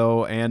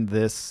Izzo and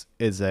this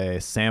is a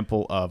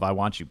sample of I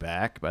Want You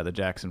Back by the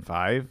Jackson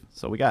 5.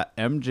 So we got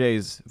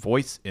MJ's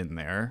voice in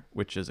there,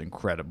 which is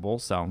incredible.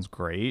 Sounds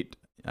great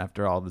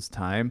after all this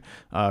time.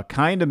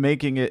 Kind of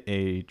making it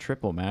a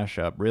triple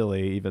mashup,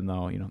 really, even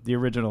though, the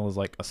original is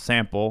like a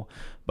sample.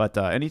 But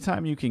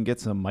anytime you can get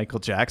some Michael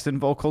Jackson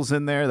vocals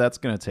in there, that's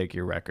going to take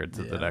your record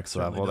to the next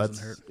level.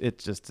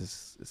 It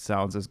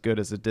sounds as good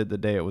as it did the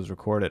day it was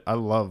recorded. I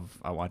love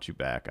I Want You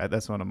Back.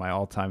 That's one of my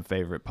all-time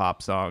favorite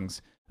pop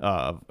songs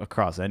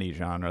across any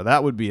genre.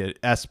 That would be a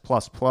S++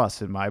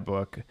 in my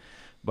book.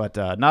 But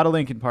not a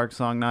Linkin Park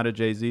song, not a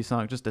Jay-Z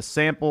song, just a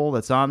sample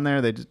that's on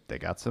there. They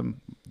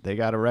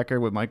got a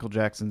record with Michael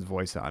Jackson's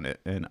voice on it,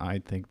 and I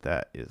think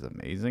that is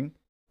amazing.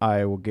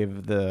 I will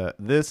give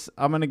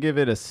I'm going to give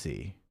it a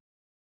C.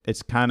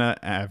 It's kind of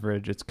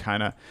average. I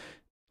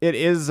think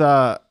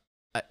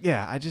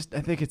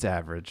it's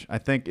average. I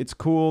think it's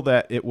cool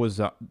that it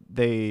was,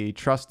 they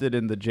trusted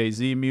in the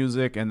Jay-Z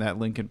music and that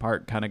Linkin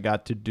Park kind of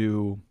got to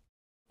do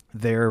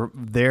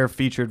their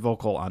featured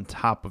vocal on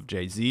top of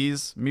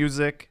Jay-Z's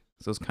music.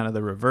 So it's kind of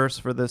the reverse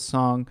for this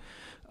song.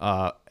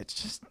 It's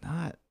just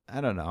not,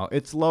 I don't know.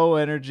 It's low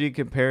energy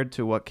compared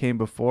to what came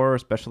before,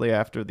 especially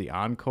after the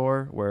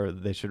encore, where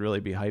they should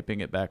really be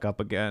hyping it back up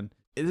again.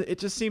 It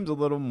just seems a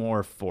little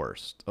more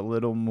forced, a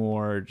little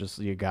more just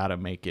you got to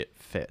make it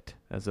fit,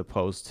 as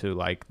opposed to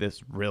like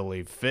this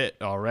really fit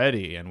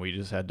already and we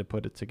just had to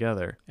put it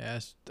together. Yeah,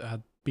 it's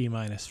B-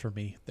 for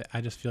me.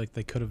 I just feel like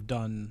they could have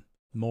done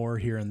more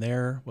here and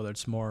there, whether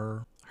it's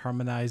more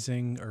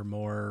harmonizing or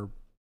more,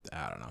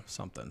 I don't know,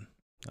 something.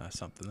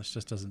 This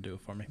just doesn't do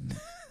it for me.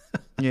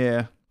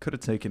 Yeah, could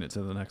have taken it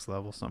to the next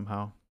level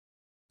somehow.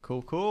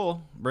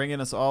 Cool.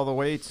 Bringing us all the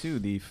way to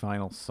the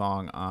final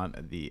song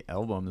on the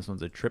album. This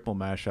one's a triple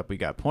mashup. We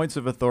got Points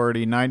of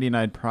Authority,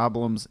 99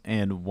 Problems,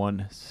 and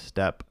One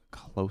Step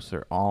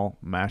Closer, all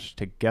mashed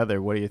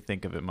together. What do you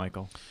think of it,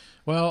 Michael?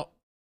 Well,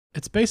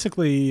 it's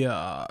basically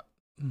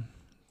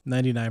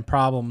 99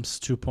 Problems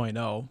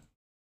 2.0,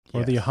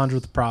 or the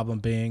 100th problem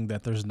being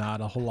that there's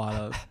not a whole lot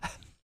of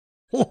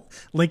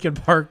Linkin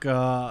Park,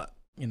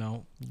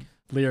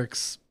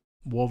 lyrics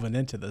woven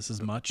into this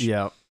as much.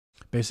 Yeah.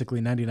 Basically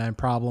 99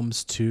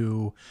 Problems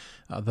to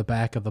the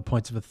back of the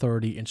Points of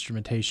Authority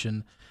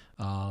instrumentation.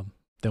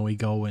 Then we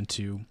go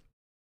into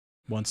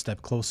One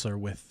Step Closer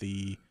with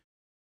the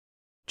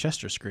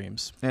Chester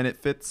screams. And it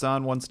fits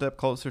on One Step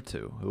Closer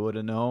too. Who would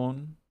have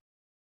known?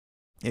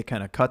 It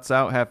kind of cuts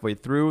out halfway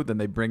through, then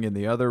they bring in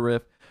the other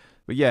riff.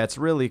 But yeah, it's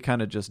really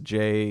kind of just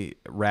Jay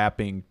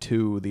rapping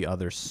to the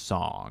other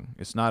song.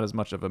 It's not as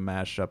much of a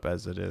mashup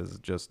as it is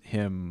just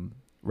him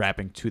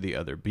rapping to the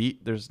other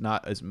beat. There's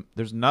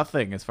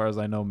nothing, as far as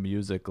I know,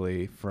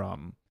 musically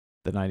from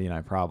the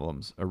 99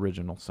 Problems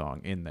original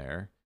song in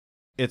there.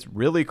 It's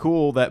really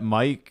cool that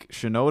Mike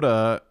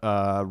Shinoda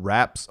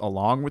raps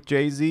along with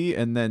Jay-Z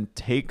and then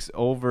takes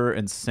over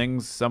and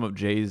sings some of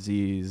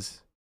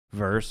Jay-Z's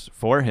verse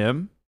for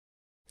him.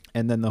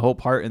 And then the whole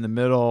part in the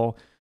middle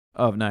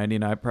of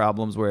 99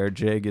 Problems where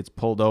Jay gets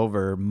pulled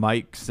over,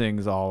 Mike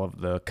sings all of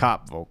the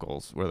cop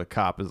vocals where the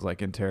cop is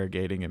like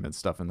interrogating him and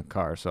stuff in the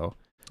car. So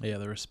yeah,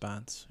 the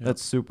response. Yep.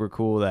 That's super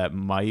cool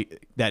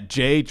that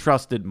Jay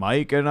trusted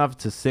Mike enough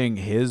to sing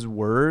his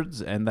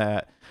words, and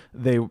that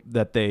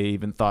they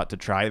even thought to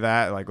try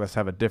that. Like, let's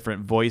have a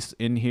different voice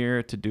in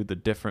here to do the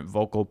different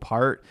vocal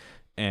part,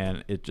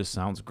 and it just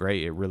sounds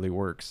great. It really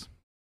works.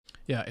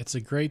 Yeah, it's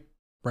a great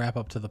wrap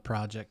up to the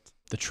project,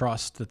 the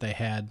trust that they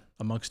had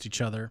amongst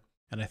each other.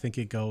 And I think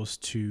it goes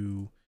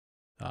to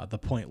the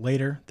point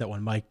later that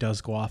when Mike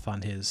does go off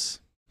on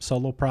his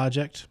solo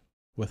project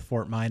with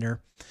Fort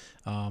Minor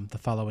the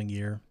following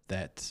year,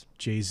 that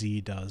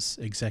Jay-Z does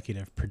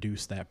executive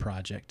produce that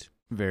project.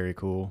 Very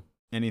cool.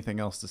 Anything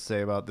else to say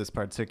about this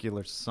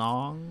particular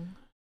song?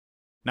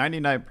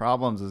 99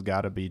 Problems has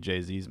got to be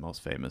Jay-Z's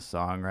most famous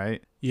song,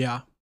 right?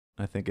 Yeah.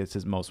 I think it's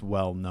his most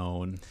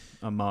well-known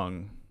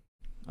among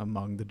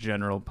the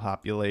general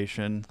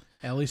population.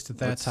 At least at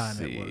that time,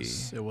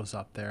 it was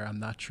up there. I'm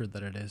not sure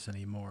that it is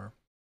anymore.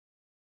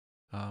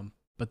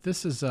 But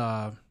this is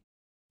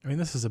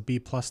this is a B+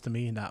 to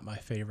me, not my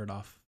favorite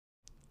off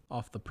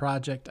the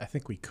project. I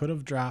think we could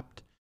have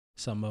dropped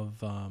some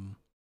of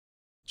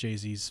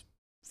Jay-Z's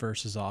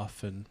verses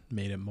off and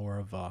made it more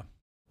of a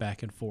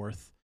back and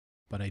forth.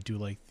 But I do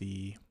like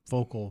the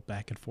vocal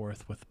back and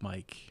forth with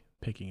Mike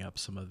picking up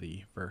some of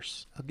the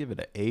verse. I'll give it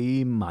an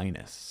A-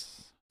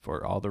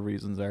 for all the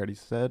reasons I already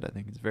said. I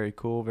think it's very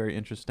cool, very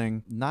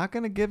interesting. Not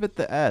gonna give it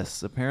the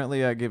S.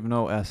 Apparently, I give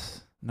no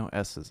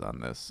S's on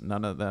this.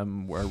 None of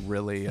them were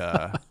really.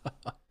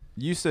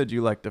 You said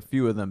you liked a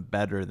few of them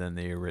better than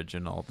the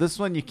original. This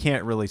one you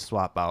can't really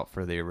swap out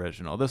for the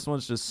original. This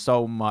one's just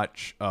so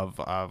much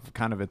of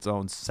kind of its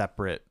own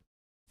separate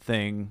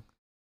thing.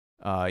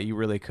 You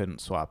really couldn't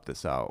swap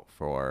this out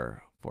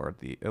for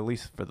at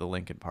least for the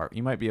Linkin Park.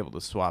 You might be able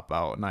to swap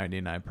out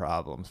 99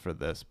 Problems for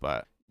this,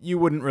 but you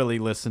wouldn't really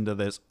listen to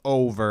this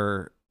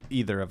over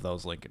either of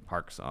those Linkin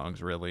Park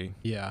songs, really.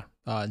 Yeah,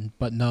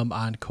 but Numb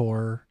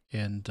Encore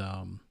and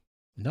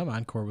Numb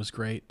Encore was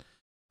great.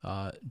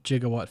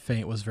 Gigawatt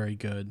Faint was very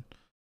good.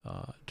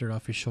 Dirt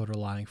Off Your Shoulder,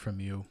 Lying From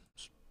You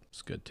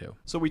was good too.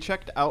 So we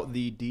checked out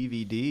the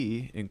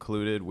DVD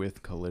included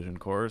with Collision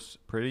Course.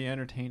 Pretty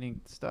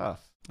entertaining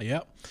stuff.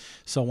 Yep.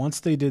 So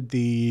once they did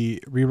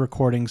the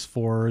re-recordings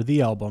for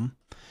the album,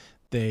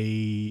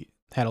 they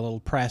had a little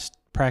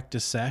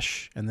practice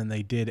sesh, and then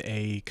they did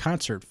a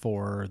concert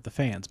for the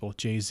fans, both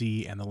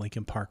Jay-Z and the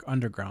Linkin Park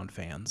Underground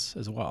fans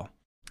as well.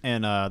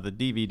 And the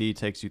DVD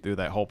takes you through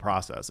that whole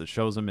process. It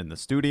shows them in the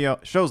studio.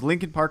 It shows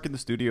Linkin Park in the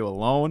studio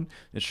alone.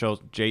 It shows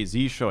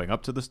Jay-Z showing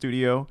up to the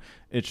studio.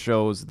 It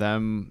shows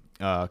them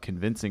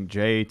convincing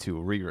Jay to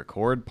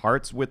re-record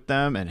parts with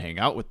them and hang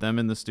out with them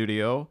in the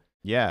studio.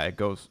 Yeah, it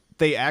goes.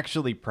 They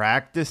actually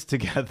practice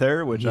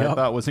together, which I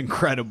thought was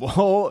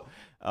incredible.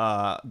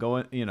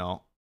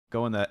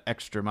 Going that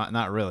extra mile.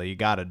 Not really, you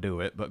got to do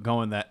it, but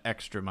going that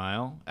extra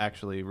mile,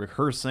 actually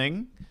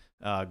rehearsing.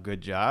 Good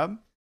job.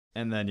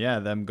 And then,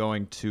 them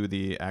going to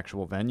the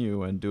actual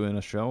venue and doing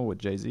a show with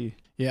Jay-Z.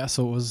 Yeah,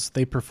 so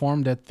they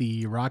performed at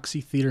the Roxy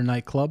Theater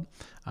nightclub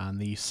on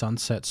the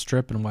Sunset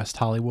Strip in West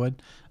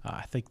Hollywood.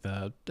 I think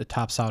the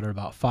tops out at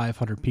about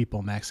 500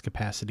 people max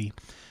capacity.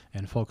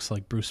 And folks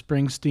like Bruce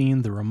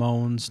Springsteen, the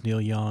Ramones,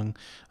 Neil Young,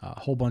 a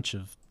whole bunch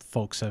of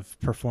folks have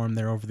performed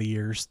there over the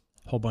years.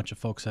 A whole bunch of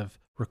folks have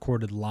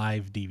recorded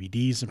live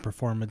DVDs and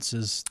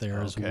performances there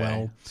as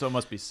well. So it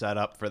must be set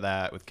up for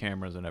that with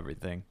cameras and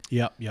everything.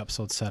 Yep.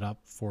 So it's set up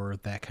for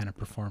that kind of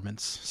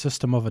performance.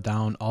 System of a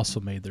Down also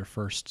made their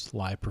first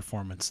live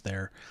performance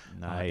there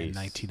in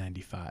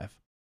 1995.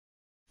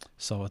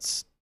 So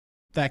it's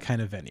that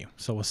kind of venue.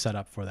 So it was set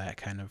up for that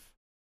kind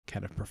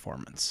of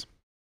performance.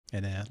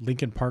 And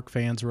Linkin Park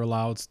fans were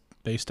allowed,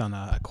 based on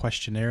a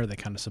questionnaire, they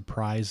kind of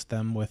surprised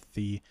them with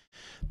the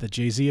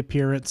Jay-Z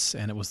appearance,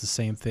 and it was the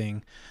same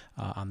thing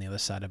on the other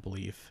side, I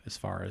believe, as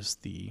far as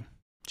the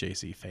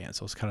Jay-Z fans.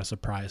 So it was kind of a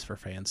surprise for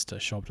fans to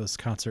show up to this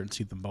concert and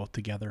see them both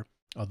together,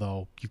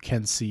 although you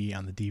can see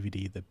on the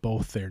DVD that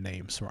both their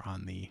names were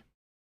on the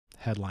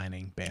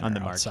headlining banner on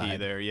the outside. Marquee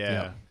there,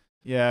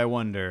 Yeah, I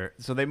wonder.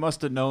 So they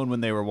must have known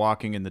when they were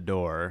walking in the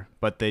door,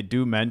 but they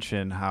do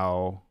mention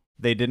how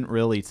they didn't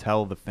really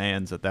tell the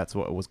fans that that's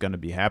what was going to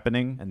be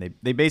happening. And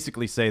they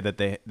basically say that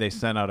they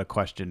sent out a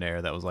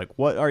questionnaire that was like,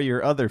 what are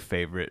your other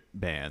favorite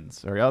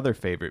bands or other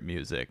favorite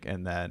music?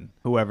 And then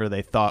whoever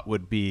they thought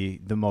would be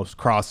the most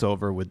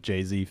crossover with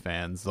Jay-Z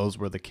fans, those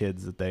were the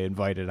kids that they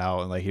invited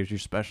out and like, here's your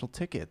special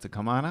ticket to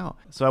come on out.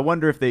 So I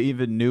wonder if they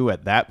even knew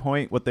at that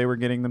point what they were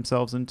getting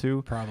themselves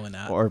into. Probably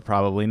not. Or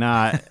probably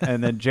not.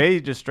 And then Jay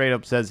just straight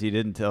up says he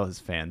didn't tell his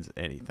fans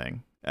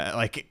anything.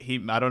 I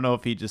don't know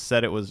if he just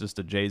said it was just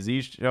a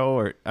Jay-Z show,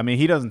 or I mean,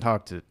 he doesn't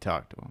talk to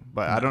him,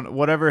 but I don't.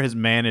 Whatever his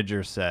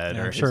manager said,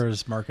 yeah, or I'm sure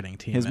his marketing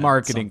team, his had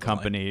marketing something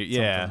company,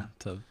 yeah,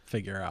 to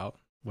figure out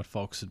what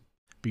folks would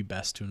be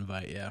best to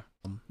invite. Yeah,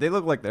 they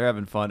look like they're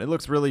having fun. It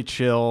looks really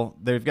chill.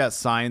 They've got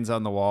signs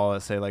on the wall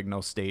that say like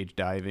no stage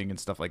diving and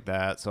stuff like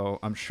that. So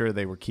I'm sure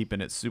they were keeping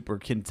it super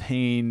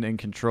contained and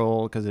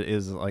controlled because it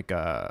is like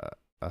a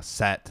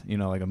set,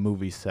 like a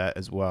movie set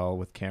as well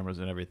with cameras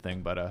and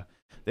everything. But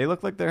they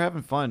look like they're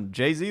having fun.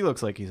 Jay-Z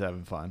looks like he's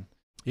having fun.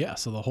 Yeah,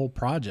 so the whole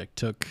project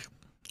took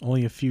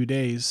only a few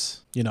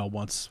days,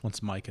 once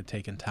Mike had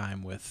taken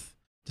time with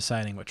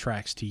deciding what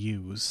tracks to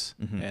use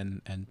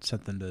and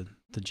sent them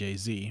to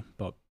Jay-Z.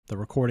 But the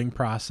recording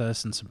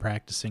process and some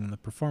practicing and the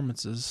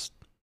performances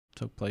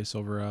took place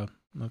over a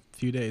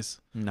few days.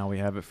 Now we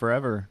have it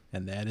forever.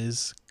 And that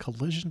is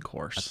Collision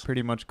Course. That's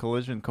pretty much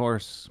Collision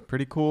Course.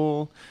 Pretty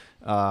cool.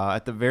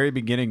 At the very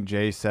beginning,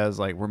 Jay says,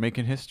 like, we're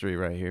making history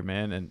right here,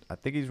 man. And I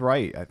think he's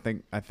right. I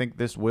think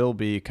this will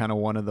be kind of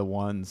one of the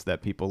ones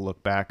that people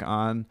look back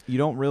on. You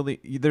don't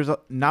really,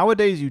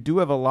 nowadays you do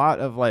have a lot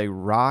of like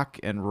rock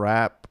and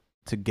rap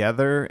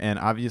together. And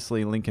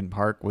obviously Linkin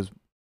Park was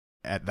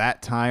at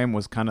that time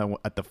was kind of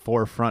at the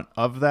forefront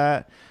of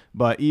that.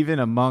 But even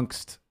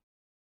amongst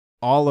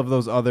all of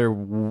those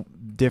other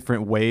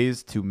different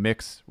ways to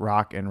mix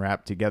rock and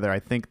rap together, I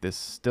think this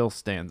still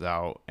stands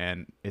out,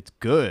 and it's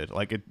good.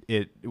 Like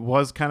it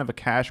was kind of a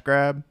cash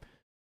grab,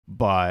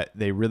 but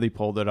they really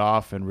pulled it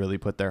off and really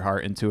put their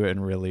heart into it,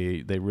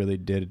 and they really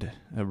did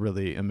a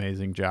really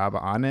amazing job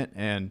on it.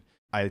 And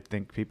I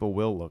think people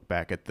will look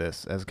back at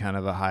this as kind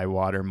of a high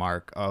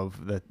watermark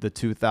of the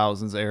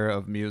 2000s era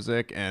of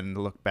music, and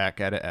look back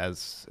at it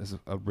as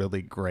a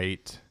really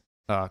great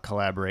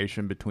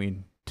collaboration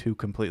between two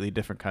completely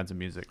different kinds of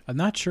music. I'm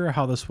not sure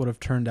how this would have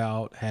turned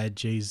out had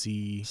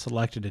Jay-Z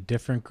selected a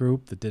different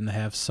group that didn't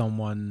have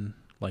someone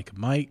like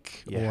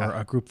Mike, or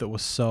a group that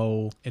was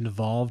so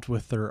involved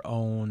with their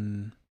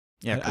own.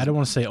 Yeah, I don't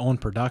want to say own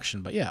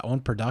production, but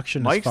own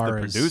production. Mike's as far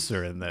the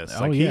producer in this.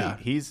 Oh, yeah.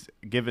 He's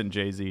giving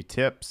Jay-Z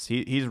tips.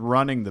 He's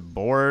running the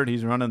board.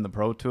 He's running the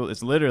Pro Tool.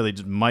 It's literally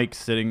just Mike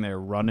sitting there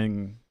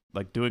running,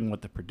 like doing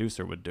what the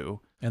producer would do.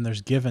 And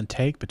there's give and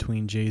take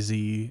between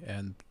Jay-Z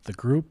and the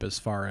group as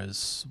far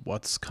as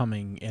what's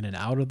coming in and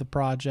out of the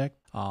project,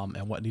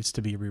 and what needs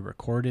to be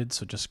re-recorded.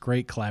 So just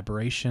great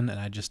collaboration. And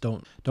I just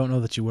don't know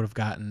that you would have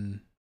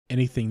gotten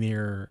anything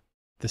near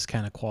this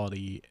kind of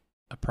quality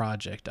a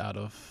project out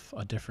of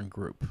a different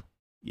group.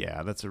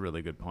 Yeah, that's a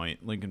really good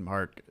point. Linkin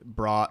Park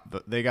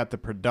they got the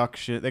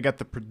production, they got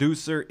the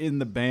producer in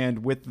the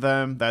band with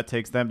them. That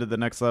takes them to the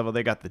next level.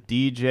 They got the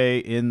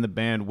DJ in the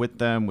band with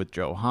them, with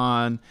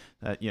Johan.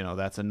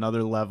 That's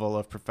another level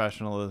of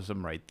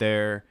professionalism right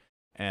there.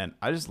 And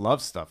I just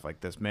love stuff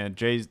like this, man.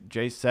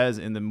 Jay says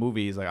in the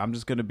movie, he's like, I'm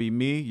just going to be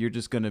me. You're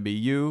just going to be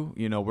you.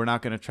 We're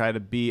not going to try to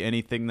be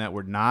anything that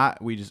we're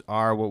not. We just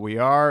are what we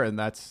are. And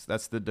that's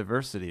the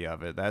diversity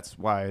of it. That's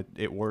why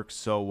it works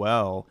so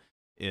well.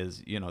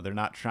 Is they're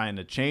not trying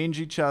to change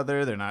each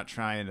other, they're not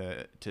trying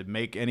to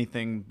make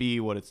anything be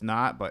what it's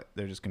not, but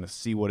they're just going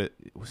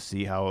to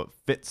see how it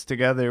fits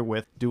together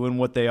with doing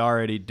what they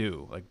already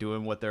do, like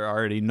doing what they're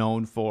already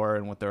known for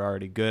and what they're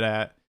already good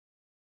at.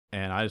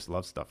 And I just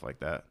love stuff like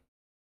that.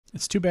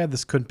 It's too bad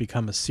this couldn't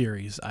become a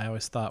series. I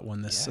always thought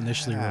when this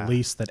initially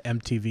released that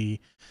MTV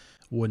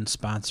wouldn't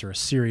sponsor a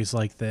series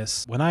like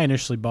this. When I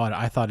initially bought it,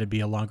 I thought it'd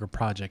be a longer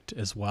project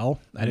as well.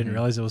 I didn't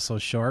realize it was so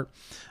short,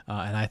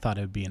 and I thought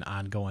it would be an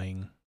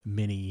ongoing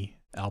mini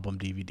album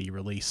DVD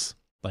release.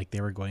 Like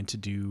they were going to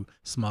do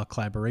small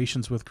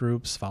collaborations with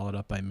groups, followed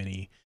up by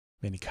mini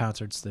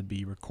concerts that'd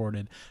be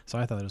recorded. So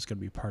I thought it was going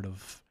to be part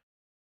of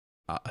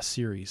a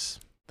series.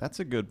 That's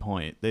a good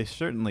point. They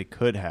certainly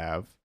could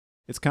have.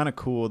 It's kind of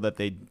cool that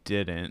they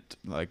didn't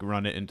like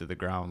run it into the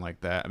ground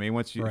like that. I mean,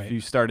 if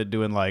you started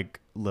doing like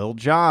Lil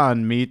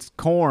Jon meets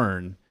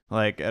Korn,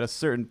 like at a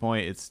certain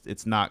point,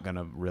 it's not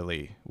gonna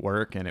really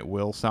work, and it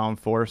will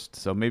sound forced.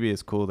 So maybe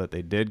it's cool that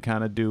they did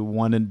kind of do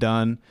one and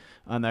done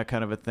on that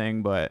kind of a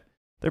thing. But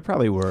there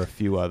probably were a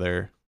few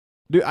other.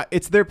 Dude,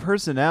 it's their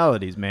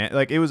personalities, man.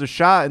 Like it was a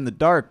shot in the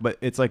dark, but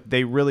it's like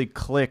they really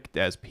clicked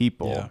as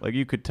people. Yeah. Like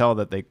you could tell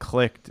that they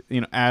clicked,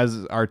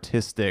 as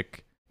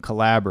artistic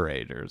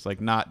collaborators,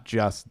 like not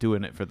just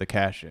doing it for the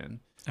cash in.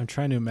 I'm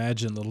trying to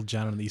imagine Little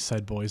John and the East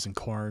Side Boys and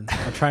Korn.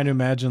 I'm trying to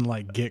imagine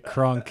like Get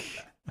Crunk.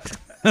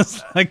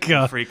 It's like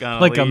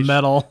a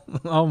metal.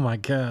 Oh my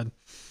god.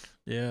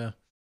 Yeah.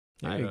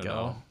 There you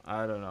go.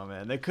 I don't know,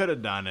 man. They could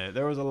have done it.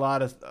 There was a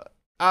lot of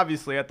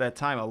obviously at that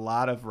time a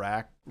lot of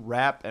rap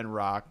and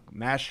rock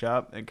mash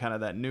up, and kind of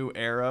that new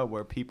era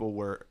where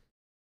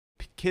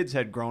kids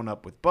had grown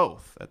up with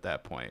both at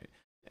that point.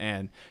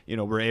 And,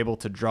 we're able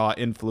to draw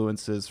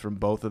influences from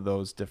both of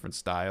those different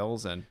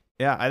styles. And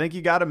yeah, I think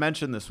you got to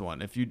mention this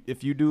one. If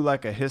you do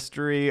like a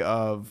history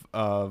of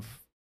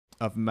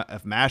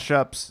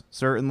mashups,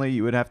 certainly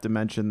you would have to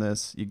mention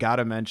this. You got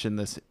to mention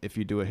this if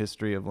you do a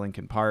history of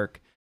Linkin Park.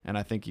 And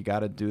I think you got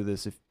to do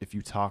this if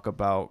you talk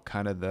about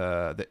kind of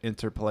the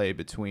interplay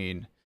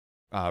between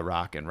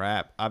rock and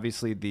rap.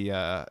 Obviously,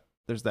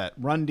 there's that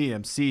Run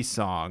DMC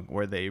song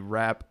where they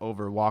rap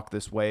over Walk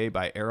This Way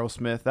by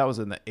Aerosmith. That was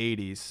in the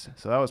 80s.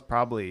 So that was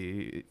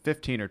probably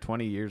 15 or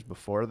 20 years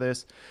before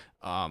this.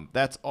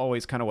 That's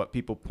always kind of what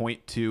people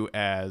point to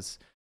as,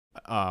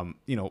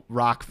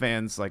 rock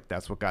fans. Like,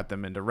 that's what got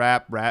them into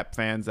rap. Rap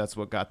fans, that's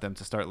what got them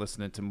to start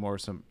listening to more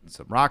some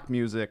rock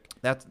music.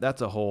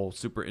 That's a whole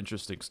super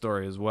interesting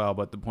story as well.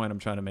 But the point I'm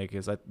trying to make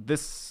is that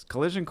this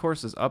Collision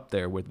Course is up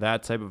there with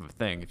that type of a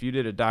thing. If you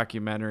did a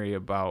documentary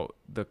about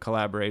the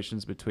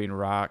collaborations between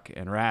rock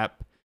and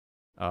rap,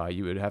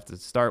 you would have to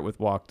start with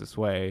Walk This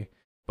Way.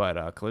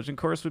 But Collision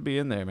Course would be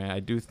in there, man.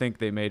 I do think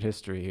they made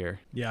history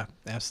here. Yeah,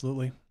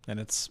 absolutely. And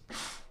it's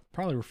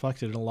probably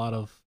reflected in a lot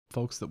of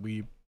folks that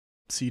we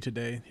see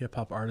today, hip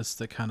hop artists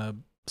that kind of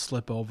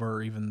slip over,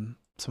 or even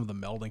some of the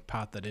melding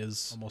pot that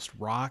is almost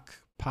rock,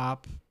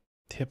 pop,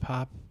 hip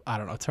hop. I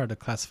don't know. It's hard to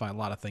classify a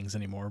lot of things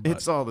anymore. But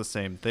it's all the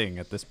same thing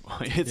at this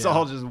point. It's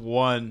all just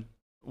one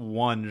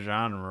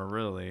genre,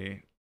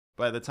 really.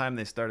 By the time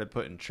they started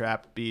putting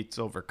trap beats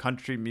over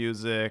country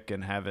music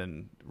and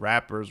having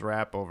rappers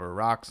rap over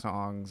rock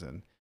songs,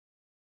 and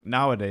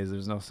nowadays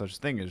there's no such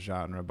thing as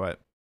genre,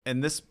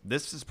 and this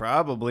is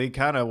probably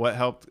kind of what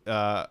helped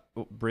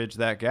bridge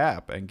that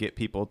gap and get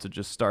people to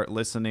just start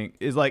listening.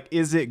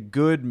 Is it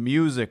good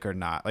music or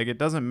not? Like, it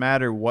doesn't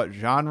matter what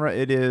genre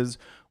it is,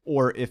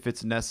 or if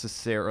it's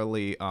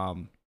necessarily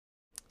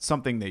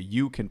something that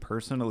you can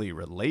personally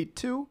relate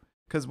to.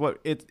 Because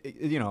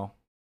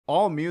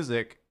all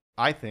music,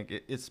 I think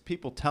it's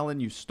people telling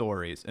you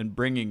stories and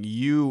bringing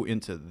you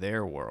into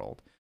their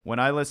world. When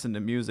I listen to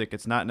music,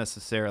 it's not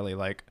necessarily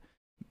like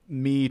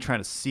me trying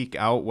to seek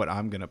out what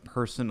I'm going to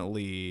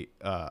personally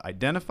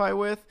identify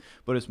with,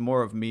 but it's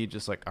more of me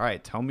just like, all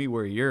right, tell me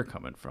where you're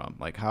coming from.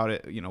 Like,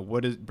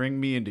 bring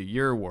me into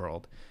your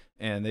world.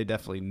 And they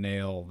definitely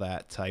nail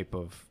that type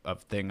of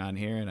thing on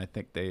here. And I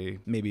think they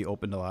maybe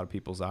opened a lot of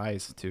people's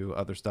eyes to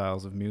other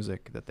styles of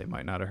music that they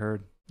might not have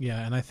heard.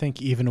 Yeah, and I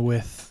think even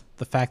with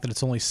the fact that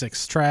it's only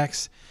 6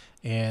 tracks,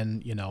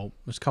 and,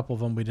 there's a couple of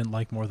them we didn't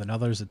like more than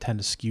others that tend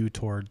to skew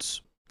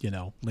towards,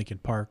 Linkin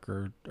Park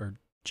or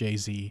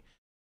Jay-Z.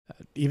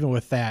 Even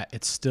with that,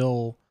 it's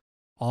still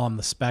on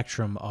the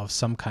spectrum of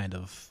some kind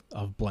of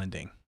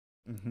blending.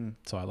 Mm-hmm.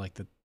 So I like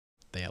that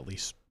they at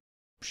least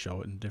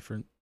show it in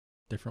different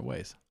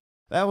ways.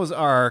 That was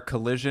our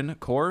Collision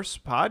Course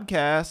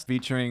podcast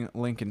featuring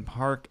Linkin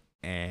Park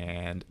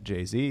and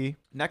Jay-Z.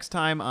 Next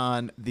time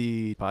on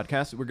the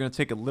podcast, we're going to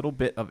take a little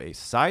bit of a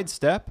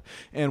sidestep,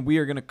 and we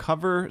are going to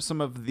cover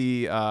some of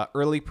the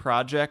early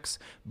projects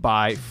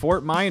by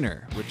Fort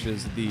Minor, which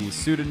is the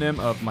pseudonym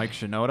of Mike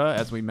Shinoda.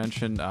 As we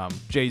mentioned,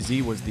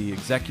 Jay-Z was the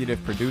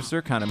executive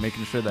producer, kind of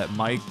making sure that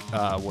Mike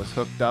was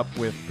hooked up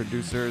with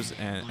producers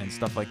and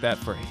stuff like that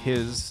for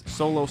his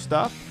solo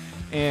stuff.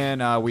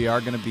 And we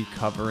are going to be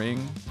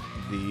covering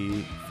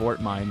the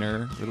Fort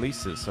Minor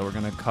releases. So we're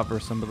going to cover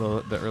some of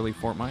the early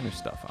Fort Minor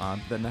stuff on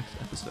the next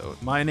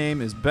episode. My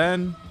name is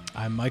Ben.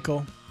 I'm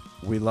Michael.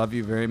 We love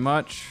you very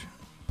much.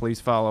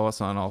 Please follow us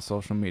on all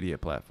social media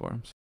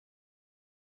platforms.